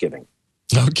overthrow Thanksgiving.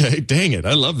 Okay, dang it.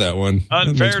 I love that one.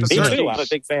 Unfair to Me too. I'm a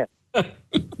big fan.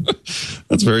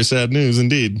 That's very sad news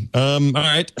indeed. All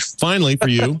right. Finally, for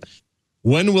you,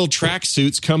 when will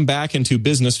tracksuits come back into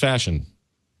business fashion?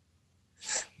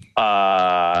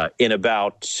 In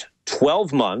about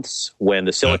 12 months, when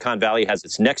the Silicon Valley has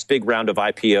its next big round of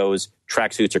IPOs,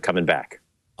 tracksuits are coming back.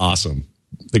 Awesome.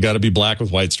 They got to be black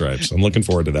with white stripes. I'm looking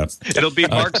forward to that. It'll be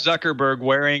Mark Zuckerberg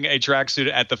wearing a tracksuit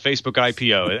at the Facebook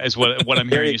IPO, is what I'm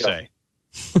hearing you say.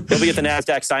 He'll be at the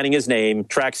NASDAQ signing his name,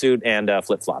 tracksuit, and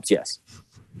flip-flops, yes.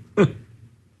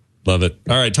 Love it.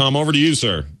 All right, Tom, over to you,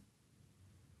 sir.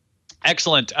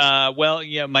 Excellent. Well,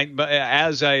 yeah,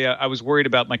 as I was worried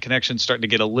about my connection starting to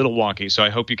get a little wonky, so I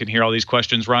hope you can hear all these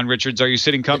questions. Ron Richards, are you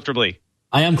sitting comfortably?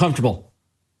 I am comfortable.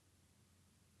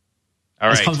 All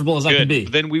right. As comfortable as I can be.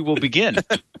 Then we will begin.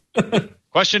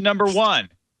 Question number 1.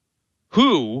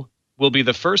 Who will be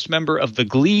the first member of the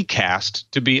Glee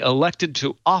cast to be elected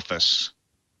to office?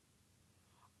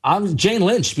 I'm Jane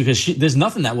Lynch, because there's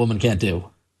nothing that woman can't do.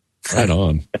 Right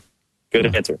on.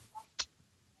 Good answer.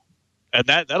 And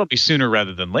that'll be sooner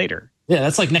rather than later. Yeah,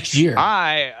 that's like next year.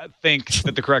 I think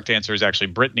that the correct answer is actually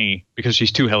Brittany, because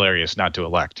she's too hilarious not to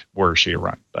elect were she to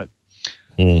run. But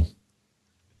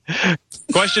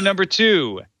Question number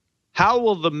 2. How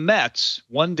will the Mets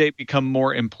one day become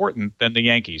more important than the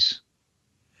Yankees?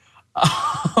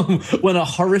 When a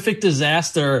horrific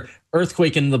disaster,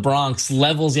 earthquake in the Bronx,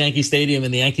 levels Yankee Stadium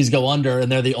and the Yankees go under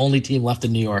and they're the only team left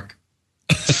in New York.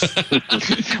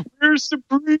 We're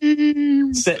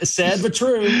supreme. Sad but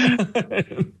true.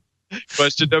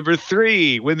 Question number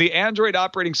 3. When the Android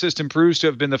operating system proves to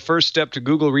have been the first step to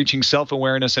Google reaching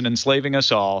self-awareness and enslaving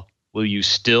us all, will you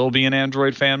still be an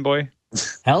Android fanboy?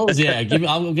 Hells yeah. I'm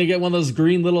going to get one of those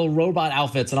green little robot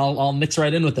outfits and I'll mix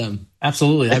right in with them.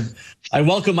 Absolutely. I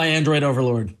welcome my Android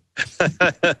overlord.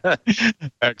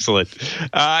 Excellent.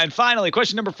 And finally,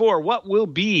 question number 4. What will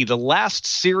be the last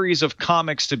series of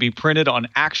comics to be printed on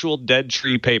actual dead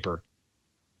tree paper?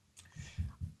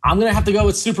 I'm going to have to go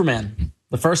with Superman.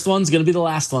 The first one's going to be the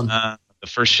last one. The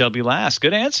first shall be last.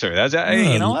 Good answer. That's,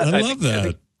 you know what? I love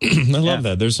that. I love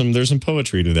that. There's some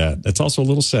poetry to that. That's also a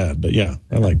little sad, but yeah,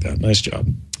 I like that. Nice job.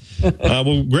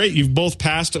 Well, great. You've both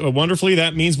passed wonderfully.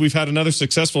 That means we've had another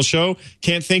successful show.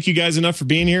 Can't thank you guys enough for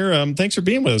being here. Thanks for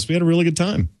being with us. We had a really good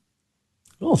time.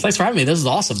 Oh, thanks for having me. This is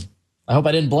awesome. I hope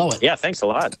I didn't blow it. Yeah, thanks a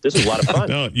lot. This is a lot of fun.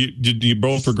 No, you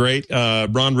both were great.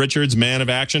 Ron Richards, man of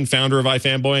action, founder of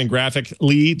iFanboy and graphic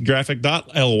lead,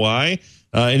 graphic.ly.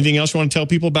 Anything else you want to tell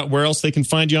people about where else they can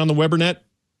find you on the Webernet?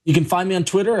 You can find me on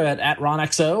Twitter at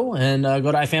RonXO and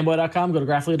go to ifanboy.com, go to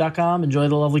graphly.com, enjoy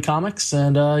the lovely comics,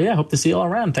 and hope to see you all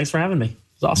around. Thanks for having me.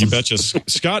 It's awesome. You betcha.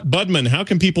 Scott Budman, how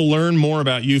can people learn more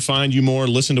about you, find you more,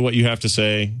 listen to what you have to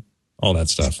say, all that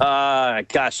stuff?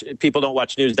 Gosh, people don't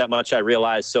watch news that much, I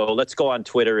realize, so let's go on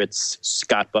Twitter. It's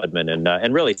Scott Budman,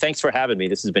 and really, thanks for having me.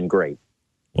 This has been great.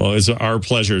 Well, it's our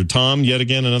pleasure. Tom, yet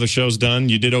again, another show's done.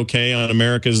 You did okay on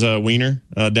America's Wiener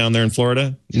down there in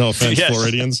Florida. No offense, yes.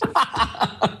 Floridians.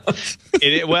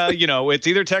 Well, it's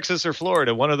either Texas or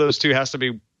Florida. One of those two has to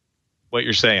be what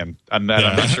you're saying. I'm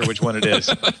not sure which one it is.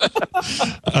 Just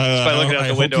by looking out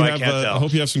the window, I can't tell. I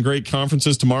hope you have some great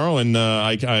conferences tomorrow, and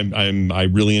I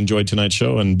really enjoyed tonight's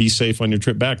show. And be safe on your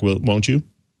trip back, won't you?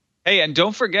 Hey, and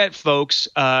don't forget, folks,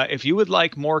 if you would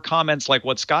like more comments like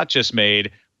what Scott just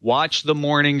made, watch the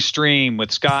morning stream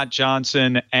with Scott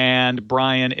Johnson and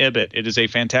Brian Ibbett. It is a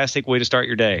fantastic way to start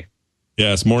your day.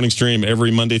 Yes, morning stream every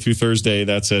Monday through Thursday.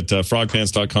 That's at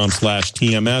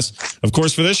frogpants.com/TMS. Of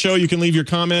course, for this show, you can leave your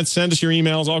comments, send us your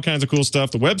emails, all kinds of cool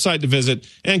stuff. The website to visit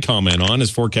and comment on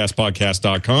is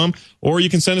fourcastpodcast.com, or you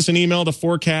can send us an email to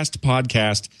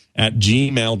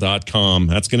fourcastpodcast@gmail.com.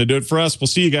 That's going to do it for us. We'll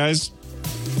see you guys.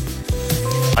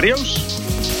 Adios.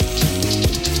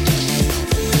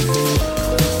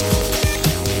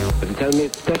 But it's only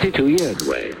 32 years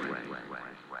away.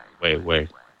 Wait.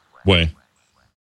 Way.